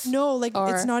off. No, like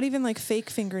it's not even like fake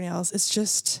fingernails. It's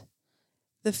just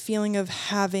the feeling of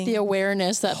having the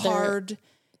awareness that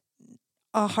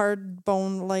a hard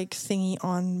bone like thingy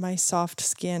on my soft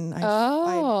skin. I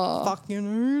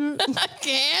fucking I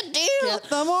can't get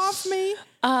them off me.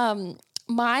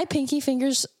 My pinky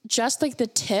fingers, just like the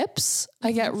tips,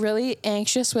 I get really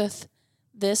anxious with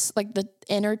this, like the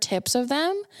inner tips of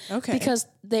them. Okay. Because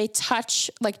they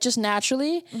touch, like just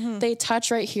naturally, they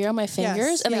touch right here on my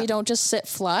fingers and they don't just sit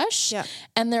flush. Yeah.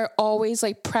 And they're always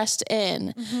like pressed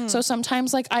in. So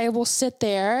sometimes like I will sit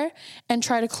there and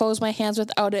try to close my hands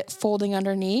without it folding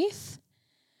underneath.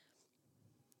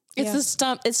 It's the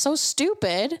stump. It's so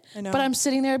stupid, but I'm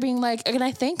sitting there being like, and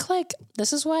I think like,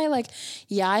 this is why like,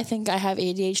 I think I have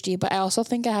ADHD, but I also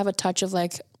think I have a touch of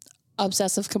like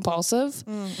obsessive compulsive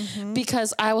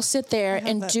because I will sit there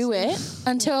and do it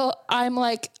until I'm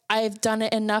like, I've done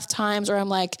it enough times or I'm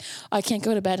like, I can't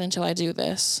go to bed until I do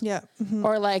this. Yeah.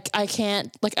 Or like, I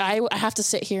can't, like, I have to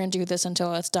sit here and do this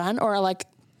until it's done or like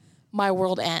my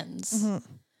world ends.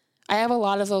 I have a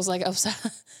lot of those like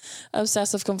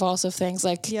obsessive compulsive things,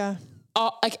 like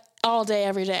all day,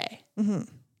 every day.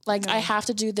 Like I have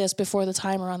to do this before the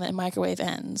timer on the microwave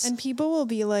ends. And people will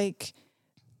be like,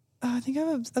 "Oh, I think I'm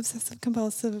obsessive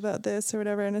compulsive about this or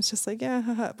whatever," and it's just like, yeah,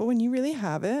 haha. But when you really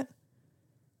have it,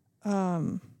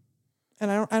 and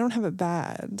I don't have it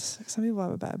bad. Some people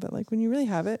have it bad, but like when you really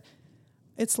have it,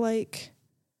 it's like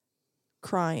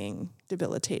crying,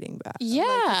 debilitating bad. Yeah.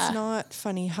 Like, it's not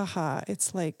funny, haha.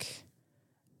 It's like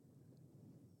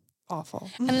awful.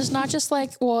 And it's not just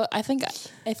like, well, I think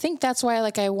that's why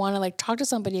like I want to like talk to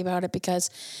somebody about it because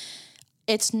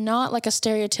it's not like a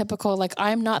stereotypical, like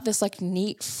I'm not this like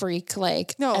neat freak,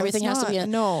 like everything has to be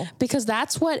because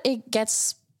that's what it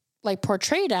gets like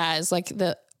portrayed as, like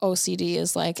the OCD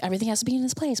is like everything has to be in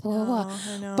its place, blah, blah, blah.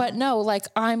 I know. But no, like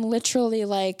I'm literally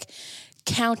like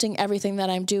counting everything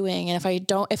that I'm doing. And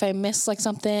if I miss like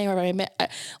something or if I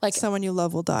like someone you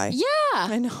love will die. Yeah.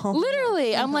 I know.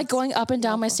 Literally. I'm like going up and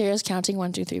down my stairs, counting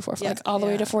 1, 2, 3, 4, 5, like all the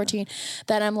way to 14.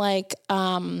 Then I'm like,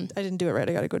 I didn't do it right.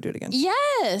 I got to go do it again.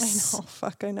 Yes. I know.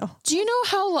 Fuck. I know. Do you know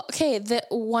how, okay. The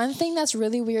one thing that's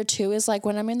really weird too, is like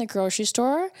when I'm in the grocery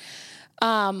store,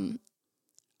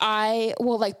 I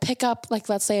will like pick up, like,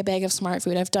 let's say a bag of Smart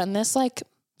Food. I've done this like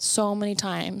so many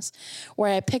times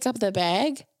where I pick up the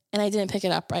bag and I didn't pick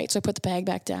it up right. So I put the bag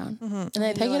back down and then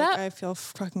I pick it up. I feel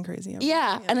fucking crazy.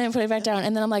 Yeah. And then I put it back down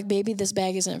and then I'm like, maybe this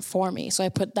bag isn't for me. So I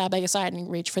put that bag aside and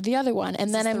reach for the other one.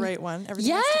 And then I'm the right one.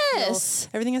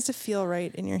 Everything has to feel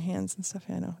right in your hands and stuff.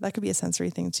 Yeah, I know. That could be a sensory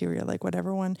thing too, where you're like,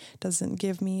 whatever one doesn't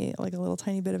give me like a little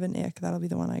tiny bit of an ick, that'll be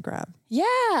the one I grab.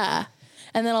 Yeah.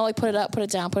 And then I'll like put it up, put it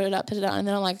down, put it up, put it down. And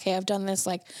then I'm like, okay, I've done this.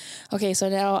 Like, okay, so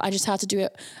now I just have to do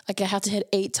it. Like I have to hit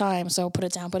 8 times. So put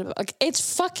it down, put it, like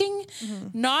it's fucking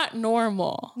not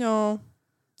normal. No,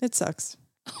 it sucks.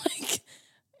 Like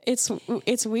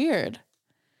it's weird.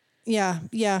 Yeah.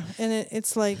 Yeah. And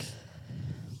it's like,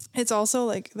 it's also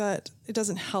like that. It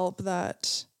doesn't help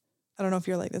that I don't know if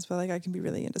you're like this, but like I can be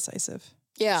really indecisive.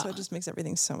 Yeah. So it just makes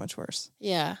everything so much worse.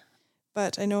 Yeah.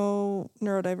 But I know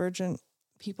neurodivergent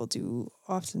people do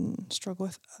often struggle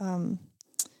with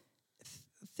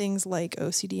things like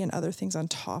OCD and other things on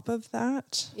top of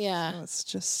that. Yeah. So it's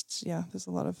just, there's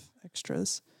a lot of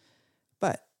extras.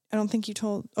 But I don't think you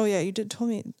told, you did told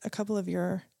me a couple of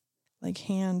your like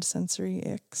hand sensory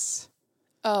icks.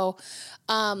 Oh,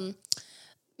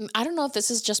 I don't know if this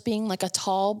is just being like a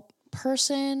tall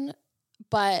person,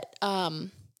 but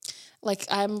like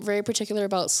I'm very particular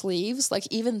about sleeves. Like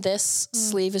even this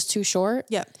sleeve is too short.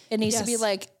 Yeah. It needs to be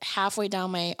like halfway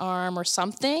down my arm or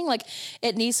something. Like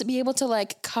it needs to be able to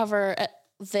like cover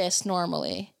this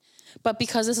normally. But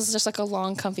because this is just like a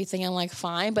long comfy thing, I'm like,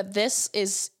 fine. But this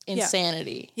is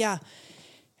insanity. Yeah.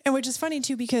 And which is funny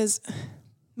too, because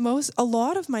a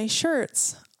lot of my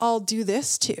shirts, I'll do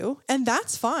this too. And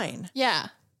that's fine. Yeah.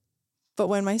 But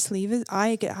when my sleeve is,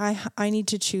 I need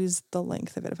to choose the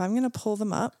length of it. If I'm going to pull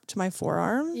them up to my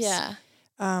forearms,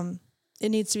 it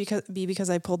needs to be because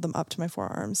I pulled them up to my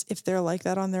forearms. If they're like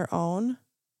that on their own,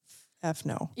 F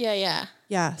no. Yeah.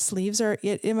 Yeah. Sleeves are,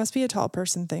 it must be a tall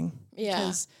person thing. Yeah.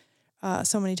 Because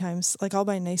so many times, like I'll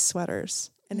buy nice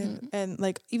sweaters and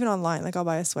like even online, like I'll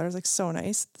buy a sweater, it's like so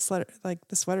nice. The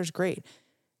sweater's great.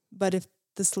 But if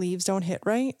the sleeves don't hit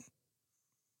right,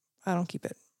 I don't keep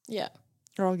it. Yeah.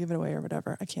 Or I'll give it away or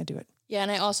whatever. I can't do it. Yeah,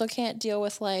 and I also can't deal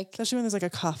with like... Especially when there's like a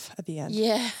cuff at the end.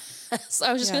 Yeah. So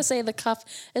I was just going to say the cuff,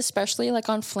 especially like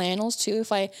on flannels too,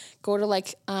 if I go to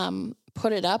like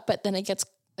put it up, but then it gets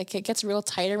real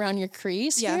tight around your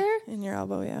crease here. In your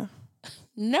elbow, yeah.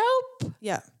 Nope.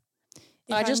 Yeah.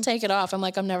 I just take it off. I'm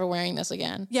like, I'm never wearing this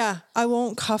again. Yeah. I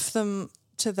won't cuff them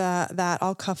to that.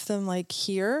 I'll cuff them like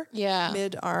here. Yeah.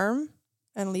 Mid-arm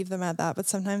and leave them at that. But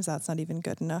sometimes that's not even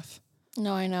good enough.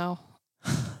 No, I know.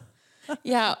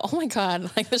 Yeah. Oh my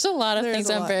God. Like there's a lot of things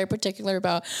I'm very particular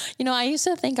about. You know, I used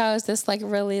to think I was this like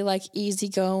really like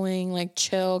easygoing, like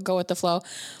chill, go with the flow.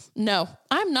 No,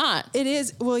 I'm not. It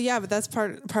is. Well, yeah, but that's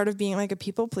part of being like a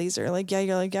people pleaser. Like,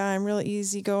 you're like, I'm really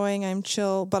easygoing. I'm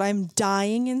chill, but I'm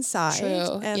dying inside.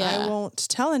 True. And I won't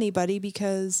tell anybody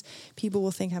because people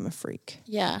will think I'm a freak.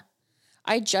 Yeah.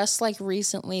 I just like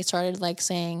recently started like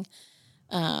saying,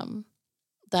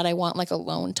 that I want like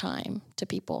alone time to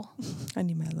people. I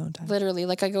need my alone time. Literally,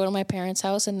 like I go to my parents'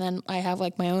 house and then I have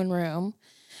like my own room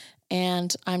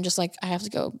and I'm just like, I have to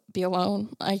go be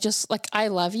alone. I just like, I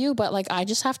love you, but like, I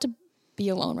just have to be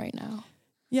alone right now.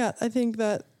 Yeah. I think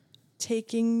that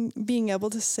being able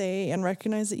to say and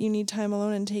recognize that you need time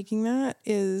alone and taking that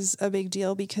is a big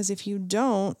deal, because if you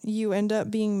don't, you end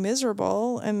up being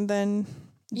miserable and then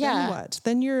what?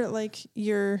 Then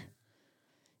you're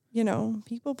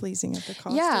people pleasing at the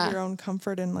cost of your own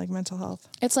comfort and like mental health.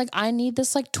 It's like, I need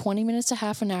this like 20 minutes to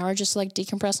half an hour just to like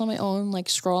decompress on my own, like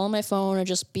scroll on my phone or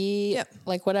just be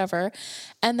like whatever.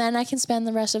 And then I can spend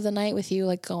the rest of the night with you,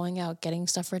 like going out, getting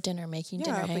stuff for dinner, making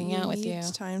dinner, hanging out with you.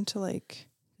 It's time to like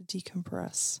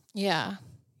decompress. Yeah.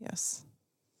 Yes.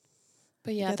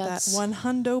 But yeah, that's that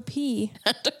 $100 P.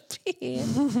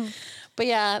 But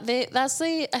yeah,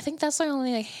 I think that's the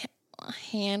only like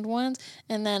hand ones.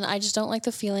 And then I just don't like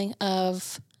the feeling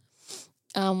of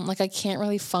like I can't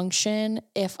really function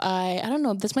if I don't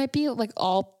know, this might be like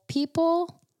all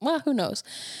people, well, who knows,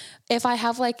 if I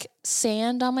have like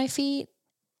sand on my feet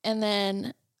and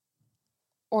then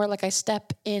or like I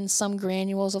step in some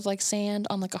granules of like sand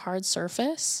on like a hard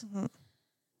surface,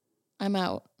 I'm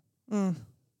out.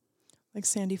 Like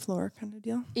sandy floor kind of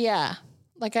deal. Yeah.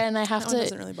 Like, and I have to,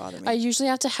 doesn't really bother me. I usually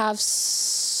have to have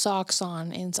socks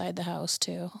on inside the house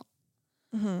too,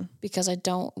 because I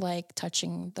don't like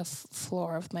touching the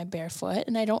floor with my bare foot.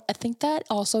 And I think that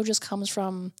also just comes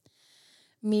from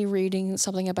me reading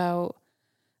something about,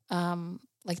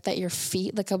 like that your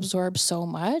feet like absorb so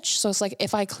much. So it's like,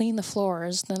 if I clean the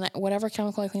floors, then whatever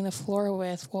chemical I clean the floor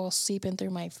with will seep in through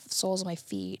my soles of my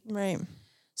feet. Right.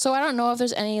 So I don't know if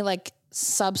there's any like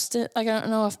substance, like I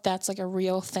don't know if that's like a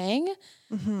real thing,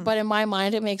 but in my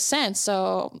mind it makes sense.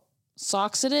 So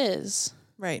socks it is.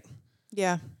 Right.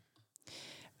 Yeah.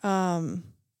 I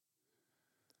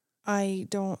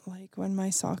don't like when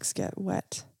my socks get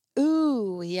wet.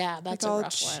 Ooh, yeah, that's like a I'll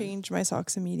rough one. change my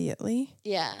socks immediately.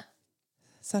 Yeah.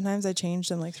 Sometimes I change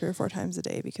them like 3 or 4 times a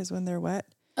day because when they're wet,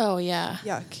 Oh, yeah.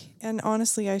 Yuck. And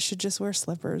honestly, I should just wear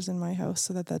slippers in my house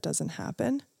so that doesn't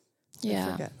happen. Yeah.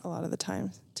 I forget a lot of the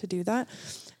time to do that.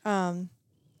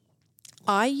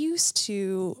 I used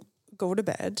to go to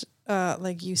bed,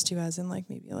 used to as in like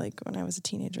maybe like when I was a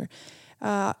teenager,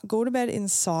 go to bed in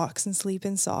socks and sleep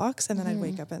in socks. And then I'd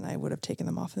wake up and I would have taken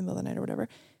them off in the middle of the night or whatever.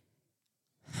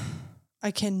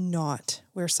 I cannot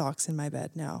wear socks in my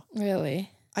bed now.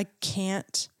 Really? I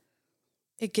can't.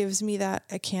 It gives me that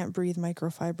I can't breathe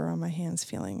microfiber on my hands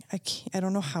feeling. I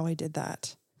don't know how I did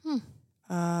that.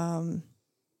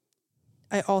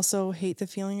 I also hate the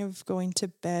feeling of going to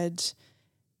bed.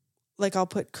 Like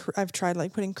I've tried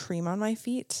like putting cream on my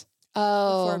feet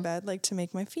before bed, like to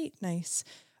make my feet nice.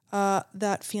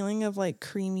 That feeling of like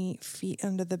creamy feet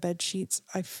under the bed sheets.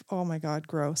 Oh my God,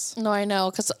 gross. No, I know.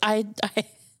 Cause I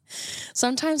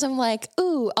sometimes I'm like,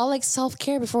 ooh, I'll like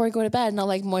self-care before I go to bed and I'll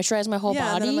like moisturize my whole body.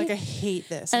 And then I'm like, I hate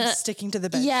this. I'm sticking to the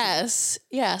bed. Yes.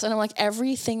 Yes. And I'm like,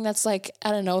 everything that's like,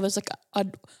 I don't know, there's like a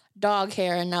dog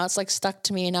hair and now it's like stuck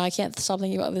to me and now I can't stop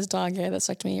thinking about this dog hair that's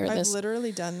stuck to me or I've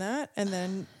literally done that and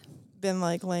then been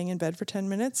like laying in bed for 10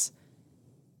 minutes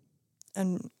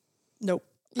and nope.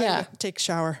 Yeah. Take a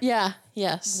shower. Yeah.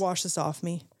 Yes. Wash this off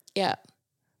me. Yeah.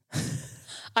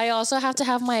 I also have to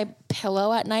have my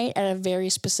pillow at night at a very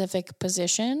specific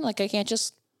position. Like I can't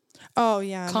just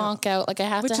conk out. Like I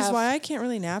have Which to have. Which is why I can't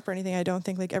really nap or anything. I don't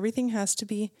think like everything has to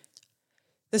be.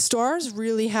 The stars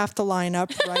really have to line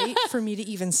up right for me to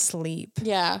even sleep.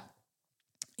 Yeah.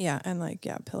 Yeah. And like,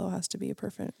 pillow has to be a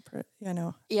perfect,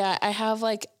 Yeah. I have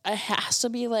like, it has to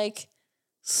be like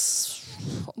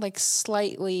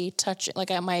slightly touching,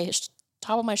 like at my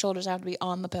top of my shoulders have to be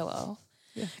on the pillow.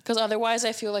 Yeah. Because otherwise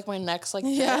I feel like my neck's like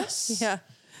this. Yeah.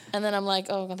 And then I'm like,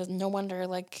 oh, God, no wonder,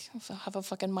 like, if I have a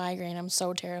fucking migraine. I'm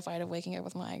so terrified of waking up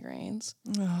with migraines.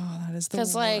 Oh, that is the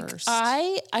worst. Because,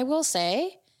 like, I will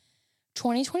say,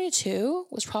 2022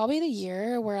 was probably the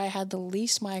year where I had the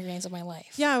least migraines of my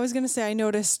life. Yeah, I was going to say, I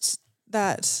noticed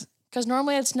that. Because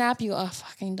normally I'd snap you, oh,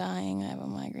 fucking dying, I have a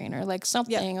migraine. Or, like,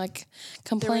 something, like,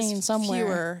 complain there was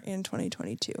somewhere. Fewer in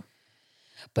 2022.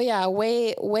 But, yeah,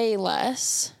 way, way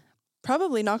less.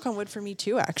 Probably, knock on wood for me,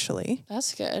 too, actually.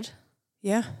 That's good.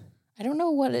 Yeah. I don't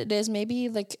know what it is. Maybe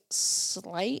like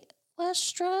slight less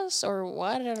stress or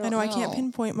what? I don't know. I can't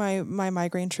pinpoint my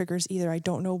migraine triggers either. I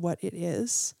don't know what it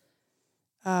is.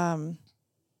 I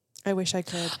wish I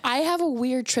could. I have a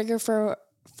weird trigger for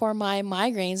my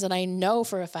migraines that I know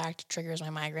for a fact triggers my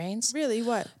migraines. Really?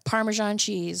 What? Parmesan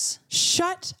cheese.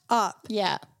 Shut up.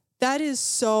 Yeah. That is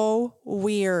so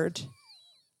weird.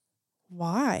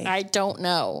 Why? I don't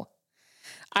know.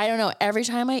 Every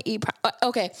time I eat,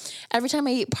 every time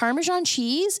I eat Parmesan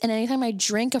cheese and anytime I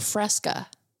drink a Fresca,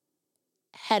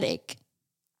 headache.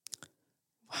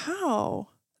 Wow.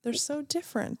 They're so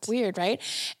different. Weird, right?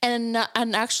 And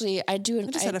actually I do. I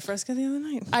just had a Fresca the other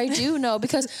night. I do know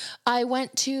because I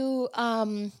went to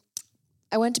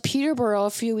Peterborough a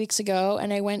few weeks ago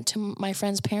and I went to my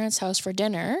friend's parents' house for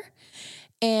dinner.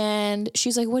 And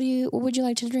she's like, what would you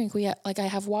like to drink? I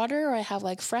have water or I have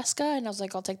like Fresca. And I was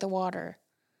like, I'll take the water.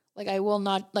 Like I will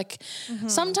not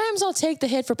sometimes I'll take the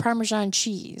hit for Parmesan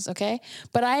cheese. Okay.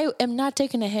 But I am not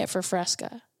taking a hit for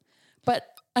Fresca. But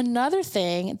another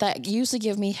thing that used to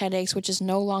give me headaches, which is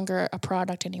no longer a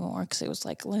product anymore, cause it was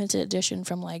like limited edition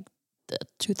from like the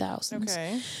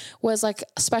 2000s, was like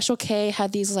Special K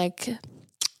had these like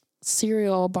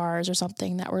cereal bars or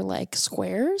something that were like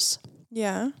squares.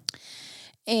 Yeah.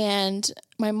 And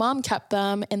my mom kept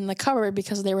them in the cupboard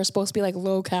because they were supposed to be like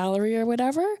low calorie or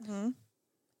whatever. Mm-hmm.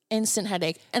 Instant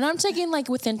headache. And I'm taking like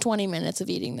within 20 minutes of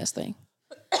eating this thing.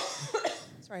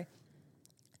 Sorry.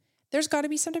 There's got to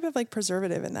be some type of like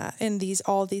preservative in that. And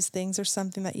all these things are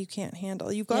something that you can't handle.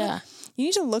 You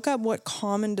need to look up what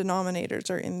common denominators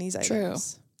are in these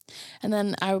items. True. And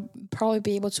then I would probably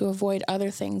be able to avoid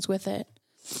other things with it.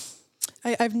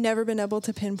 I've never been able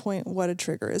to pinpoint what a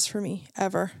trigger is for me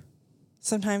ever.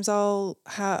 Sometimes I'll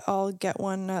get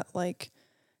one at like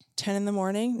 10 in the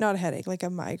morning, not a headache, like a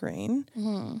migraine.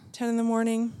 Mm-hmm. 10 in the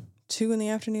morning, 2 in the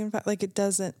afternoon, like it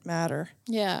doesn't matter.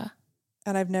 Yeah.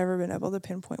 And I've never been able to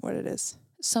pinpoint what it is.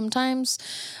 Sometimes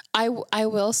I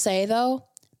will say though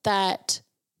that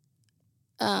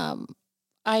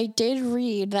I did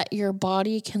read that your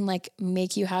body can like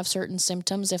make you have certain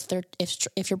symptoms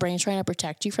if your brain's trying to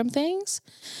protect you from things.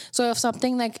 So if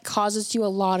something like causes you a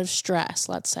lot of stress,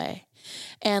 let's say,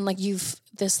 and like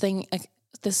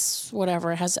this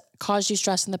whatever has caused you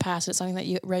stress in the past, it's something that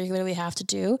you regularly have to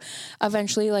do,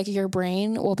 eventually like your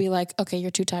brain will be like, okay, you're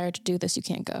too tired to do this, you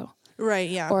can't go. Right,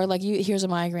 yeah. Or like here's a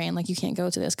migraine, like you can't go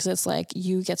to this because it's like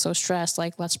you get so stressed,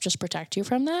 like let's just protect you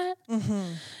from that.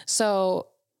 Mm-hmm. So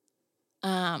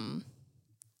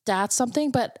that's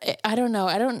something, but I don't know.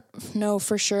 I don't know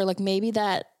for sure. Like maybe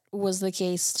that was the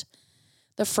case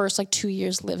the first like 2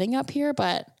 years living up here,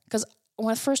 but because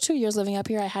my first 2 years living up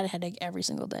here, I had a headache every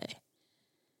single day.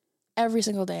 Every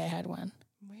single day I had one.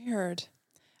 Weird.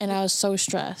 And I was so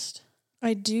stressed.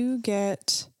 I do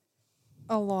get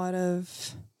a lot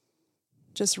of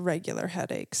just regular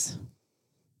headaches.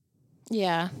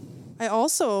 Yeah. I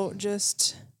also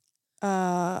just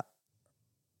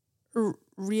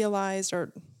realized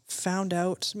or found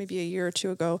out maybe a year or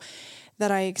two ago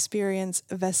that I experience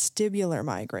vestibular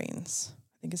migraines,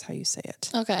 I think is how you say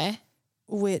it. Okay.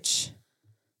 Which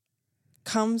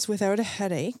comes without a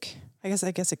headache. I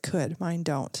guess it could. Mine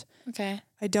don't. Okay.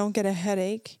 I don't get a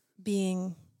headache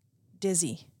being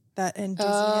dizzy. Dizziness.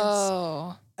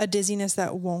 Oh. A dizziness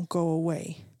that won't go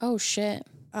away. Oh, shit.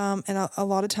 And a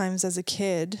lot of times as a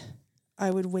kid,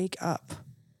 I would wake up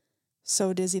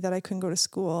so dizzy that I couldn't go to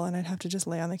school and I'd have to just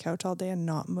lay on the couch all day and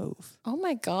not move. Oh,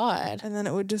 my God. And then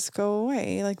it would just go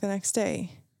away like the next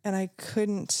day. And I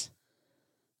couldn't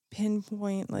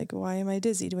pinpoint like, why am I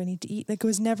dizzy? Do I need to eat? Like it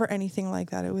was never anything like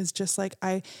that. It was just like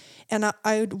I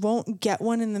won't get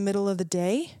one in the middle of the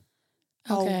day.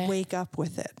 Okay. I'll wake up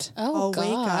with it. Oh,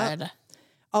 God.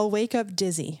 I'll wake up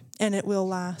dizzy and it will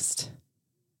last.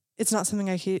 It's not something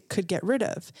I could get rid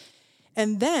of.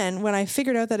 And then when I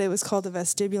figured out that it was called a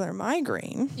vestibular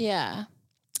migraine, yeah,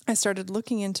 I started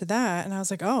looking into that and I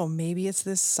was like, oh, maybe it's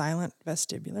this silent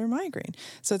vestibular migraine.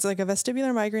 So it's like a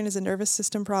vestibular migraine is a nervous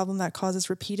system problem that causes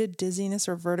repeated dizziness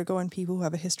or vertigo in people who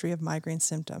have a history of migraine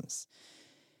symptoms.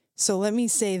 So let me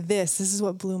say this is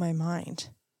what blew my mind.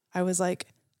 I was like,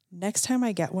 next time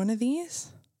I get one of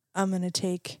these, I'm going to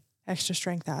take extra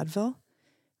strength Advil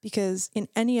because in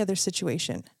any other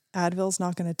situation, Advil's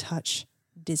not going to touch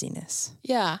dizziness.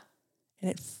 Yeah.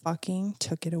 And it fucking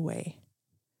took it away.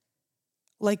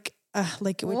 Like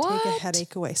it would take a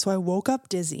headache away. So I woke up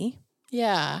dizzy.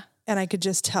 Yeah. And I could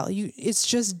just tell you, it's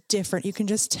just different. You can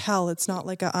just tell it's not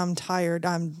like I'm tired.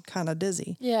 I'm kind of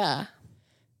dizzy. Yeah.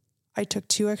 I took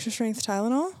 2 extra strength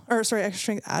extra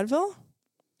strength Advil,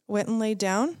 went and laid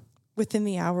down. Within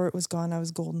the hour, it was gone. I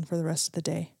was golden for the rest of the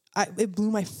day. It blew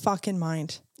my fucking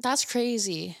mind. That's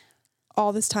crazy.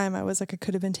 All this time, I was like, I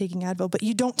could have been taking Advil. But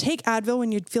you don't take Advil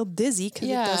when you feel dizzy because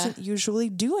it doesn't usually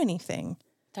do anything.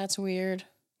 That's weird.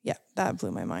 Yeah, that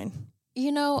blew my mind.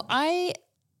 You know, I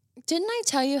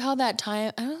tell you how that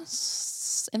time,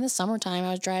 in the summertime,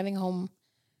 I was driving home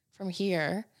from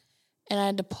here and I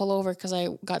had to pull over because I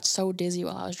got so dizzy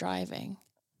while I was driving.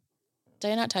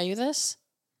 Did I not tell you this?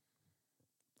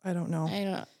 I don't know.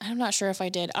 I'm not sure if I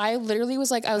did. I literally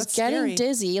was like, I was getting scary.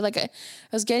 dizzy. Like I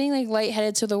was getting like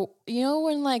lightheaded to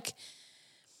when like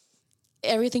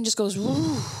everything just goes,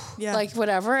 woo, like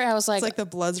whatever. I was like, it's like the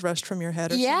blood's rushed from your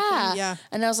head or something. Yeah.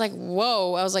 And I was like,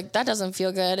 whoa, I was like, that doesn't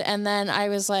feel good. And then I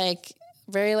was like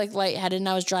very like lightheaded and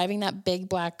I was driving that big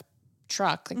black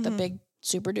truck, like the big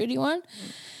Super Duty one.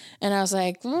 And I was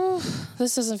like,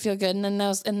 this doesn't feel good. And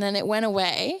then it went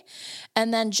away.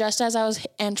 And then just as I was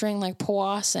entering like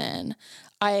Powassan,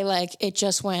 it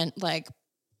just went like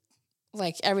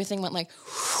everything went like,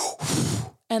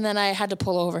 and then I had to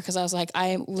pull over because I was like,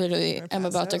 I literally am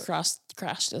about to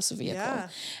crash this vehicle. Yeah.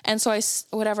 And so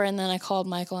and then I called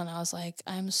Michael and I was like,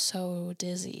 I'm so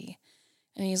dizzy.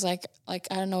 And he's like, I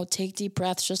don't know, take deep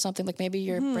breaths or something. Like maybe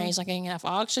your brain's not getting enough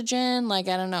oxygen. Like,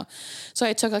 I don't know. So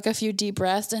I took like a few deep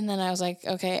breaths and then I was like,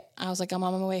 okay, I'm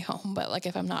on my way home. But like,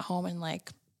 if I'm not home in like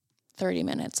 30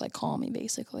 minutes, like call me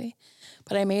basically.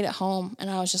 But I made it home and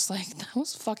I was just like, that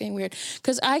was fucking weird.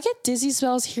 Cause I get dizzy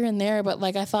spells here and there, but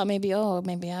like, I thought maybe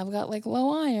I've got like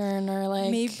low iron or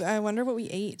like. Maybe, I wonder what we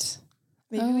ate.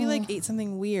 Maybe we like ate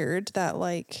something weird that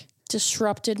like.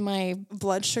 Disrupted my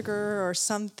blood sugar or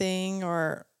something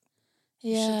or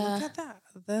look at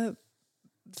that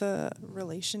the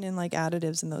relation in like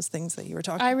additives and those things that you were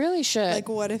talking. I really should. Like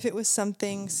what if it was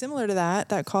something similar to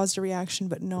that caused a reaction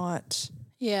but not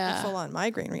a full-on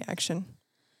migraine reaction.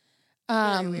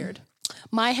 Very weird.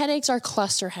 My headaches are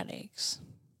cluster headaches.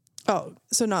 Oh,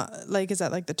 so not like, is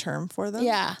that like the term for them?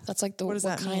 Yeah, that's like what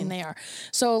kind mean? They are.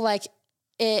 So like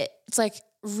it's like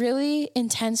really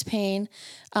intense pain.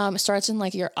 It starts in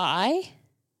like your eye,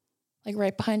 like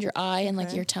right behind your eye and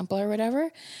like your temple or whatever.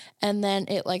 And then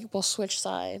it like will switch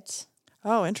sides.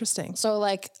 Oh, interesting. So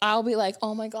like, I'll be like,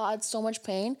 oh my God, so much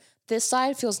pain. This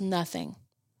side feels nothing.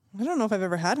 I don't know if I've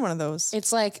ever had one of those.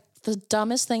 It's like the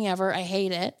dumbest thing ever. I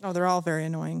hate it. Oh, they're all very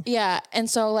annoying. Yeah. And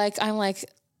so like, I'm like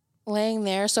laying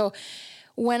there. So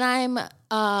when I'm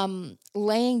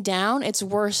laying down, it's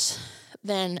worse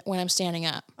than when I'm standing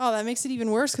up. Oh, that makes it even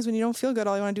worse because when you don't feel good,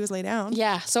 all you want to do is lay down.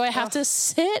 Yeah. So I have to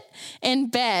sit in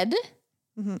bed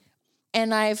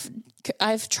And I've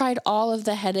tried all of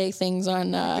the headache things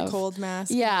on the cold mask.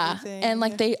 Yeah. And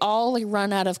like they all like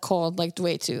run out of cold like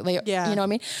way too. Like you know what I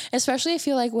mean? Especially I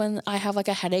feel like when I have like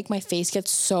a headache, my face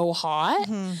gets so hot.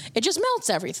 It just melts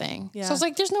everything. Yeah. So it's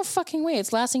like there's no fucking way.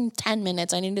 It's lasting 10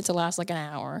 minutes. I need it to last like an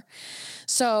hour.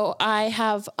 So I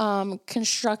have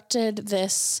constructed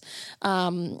this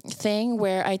thing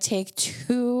where I take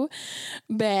 2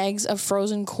 bags of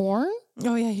frozen corn.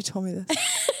 Oh yeah, you told me this.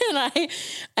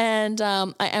 and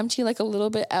I empty like a little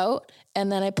bit out,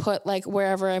 and then I put like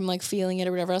wherever I'm like feeling it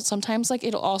or whatever. Sometimes like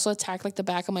it'll also attack like the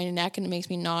back of my neck, and it makes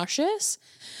me nauseous.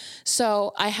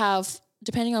 So I have,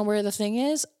 depending on where the thing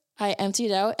is, I empty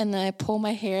it out, and then I pull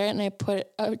my hair and I put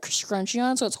a scrunchie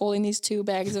on, so it's holding these 2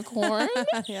 bags of corn.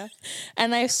 Yeah.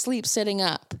 And I sleep sitting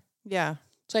up. Yeah.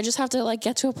 So I just have to like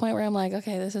get to a point where I'm like,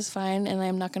 okay, this is fine, and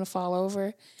I'm not gonna fall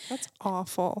over. That's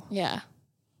awful. Yeah.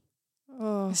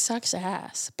 Oh. It sucks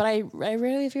ass. But I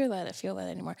rarely feel that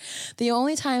anymore. The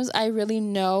only times I really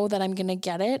know that I'm going to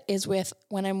get it is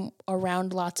when I'm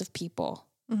around lots of people.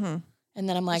 Mm-hmm. And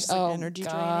then I'm like, oh, like energy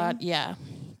God. Draining. Yeah.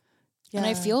 And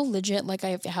I feel legit like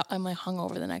I'm like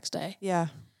hungover the next day. Yeah.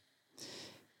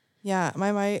 Yeah.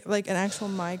 My like an actual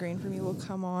migraine for me will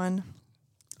come on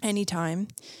anytime.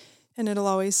 And it'll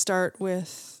always start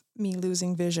with me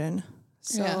losing vision.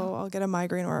 So I'll get a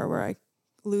migraine aura where I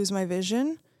lose my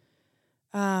vision.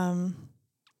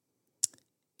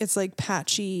 It's like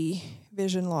patchy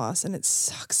vision loss, and it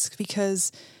sucks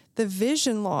because the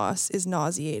vision loss is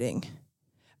nauseating.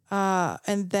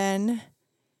 And then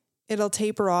it'll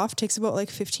taper off, takes about like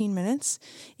 15 minutes.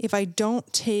 If I don't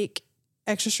take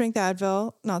extra strength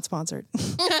Advil, not sponsored.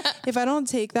 If I don't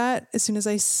take that, as soon as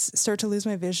I start to lose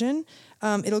my vision,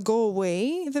 it'll go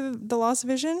away, the loss of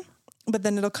vision, but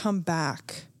then it'll come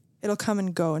back. It'll come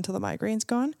and go until the migraine's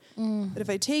gone. But if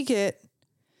I take it,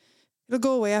 it'll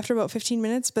go away after about 15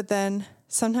 minutes, but then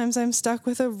sometimes I'm stuck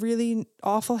with a really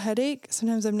awful headache.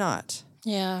 Sometimes I'm not.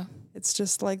 Yeah. It's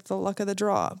just like the luck of the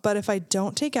draw. But if I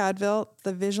don't take Advil,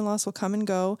 the vision loss will come and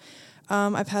go.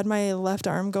 I've had my left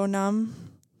arm go numb.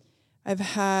 I've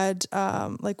had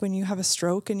like when you have a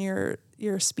stroke and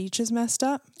your speech is messed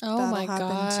up. Oh, that'll my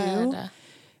God. Too,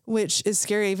 which is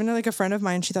scary. Even like a friend of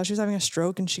mine, she thought she was having a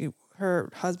stroke, and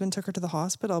her husband took her to the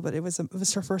hospital, but it was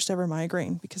her first ever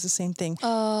migraine because the same thing.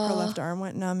 Her left arm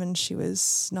went numb, and she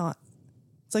was not.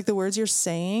 It's like the words you're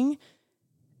saying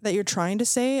that you're trying to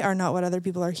say are not what other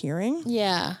people are hearing.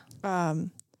 Yeah.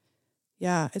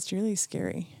 Yeah, it's really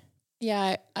scary.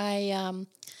 Yeah, I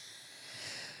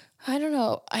don't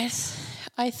know. I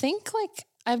think like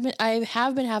I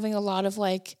have been having a lot of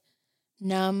like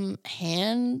numb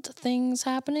hand things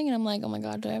happening, and I'm like, oh my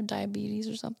God, do I have diabetes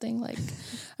or something? Like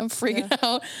I'm freaking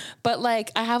out. But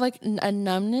like I have like a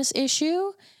numbness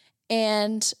issue,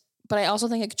 but I also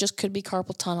think it just could be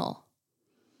carpal tunnel.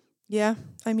 Yeah.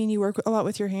 I mean, you work a lot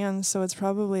with your hands, so it's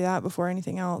probably that before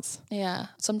anything else. Yeah.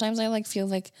 Sometimes I like feel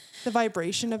like the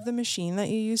vibration of the machine that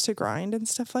you use to grind and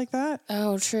stuff like that.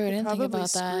 Oh, true. I didn't think about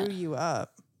that. Probably screw you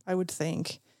up, I would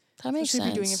think. That makes sense. If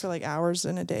you're doing it for like hours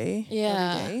in a day.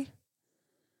 Yeah. Every day.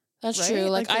 That's right? True.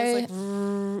 Like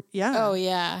yeah. Oh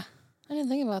yeah. I didn't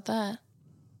think about that.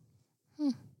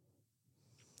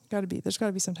 There's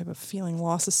gotta be some type of feeling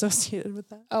loss associated with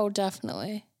that. Oh,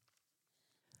 definitely.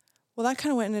 Well, that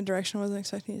kind of went in a direction I wasn't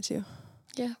expecting it to.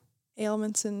 Yeah.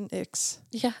 Ailments and Icks.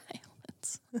 Yeah,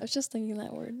 ailments. I was just thinking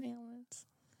that word, ailments.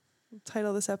 We'll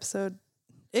title this episode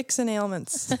Icks and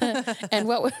Ailments. And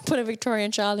what would put a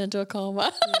Victorian child into a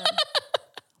coma? Yeah.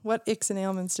 What icks and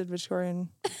ailments did Victorian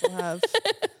people have?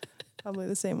 Probably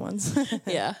the same ones.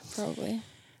 Yeah, probably.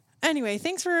 Anyway,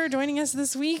 thanks for joining us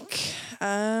this week. We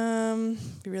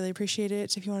really appreciate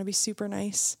it. If you want to be super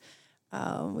nice,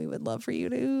 we would love for you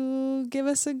to give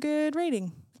us a good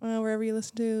rating wherever you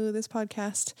listen to this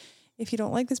podcast. If you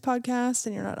don't like this podcast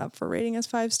and you're not up for rating us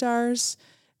 5 stars,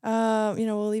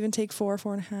 we'll even take 4,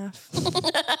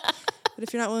 4.5. But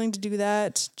if you're not willing to do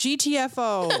that,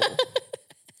 GTFO.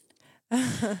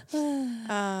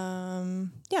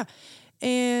 Yeah.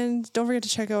 And don't forget to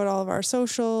check out all of our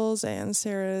socials and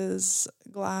Sarah's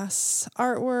glass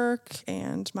artwork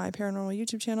and my paranormal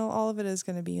YouTube channel. All of it is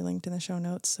going to be linked in the show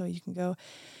notes, so you can go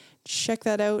check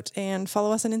that out and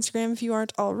follow us on Instagram if you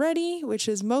aren't already, which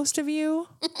is most of you,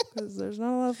 because there's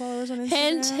not a lot of followers on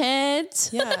Instagram. Hint.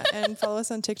 Yeah, and follow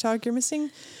us on TikTok. You're missing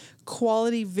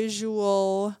quality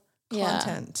visual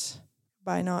content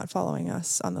by not following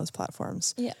us on those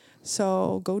platforms. Yeah.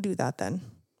 So go do that then.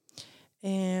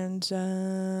 And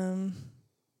I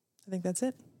think that's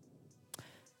it.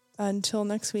 Until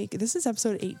next week. This is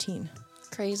episode 18.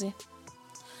 Crazy.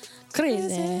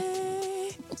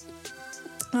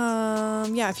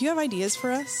 Yeah, if you have ideas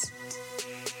for us,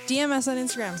 DM us on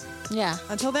Instagram. Yeah.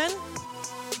 Until then,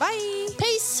 bye.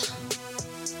 Peace.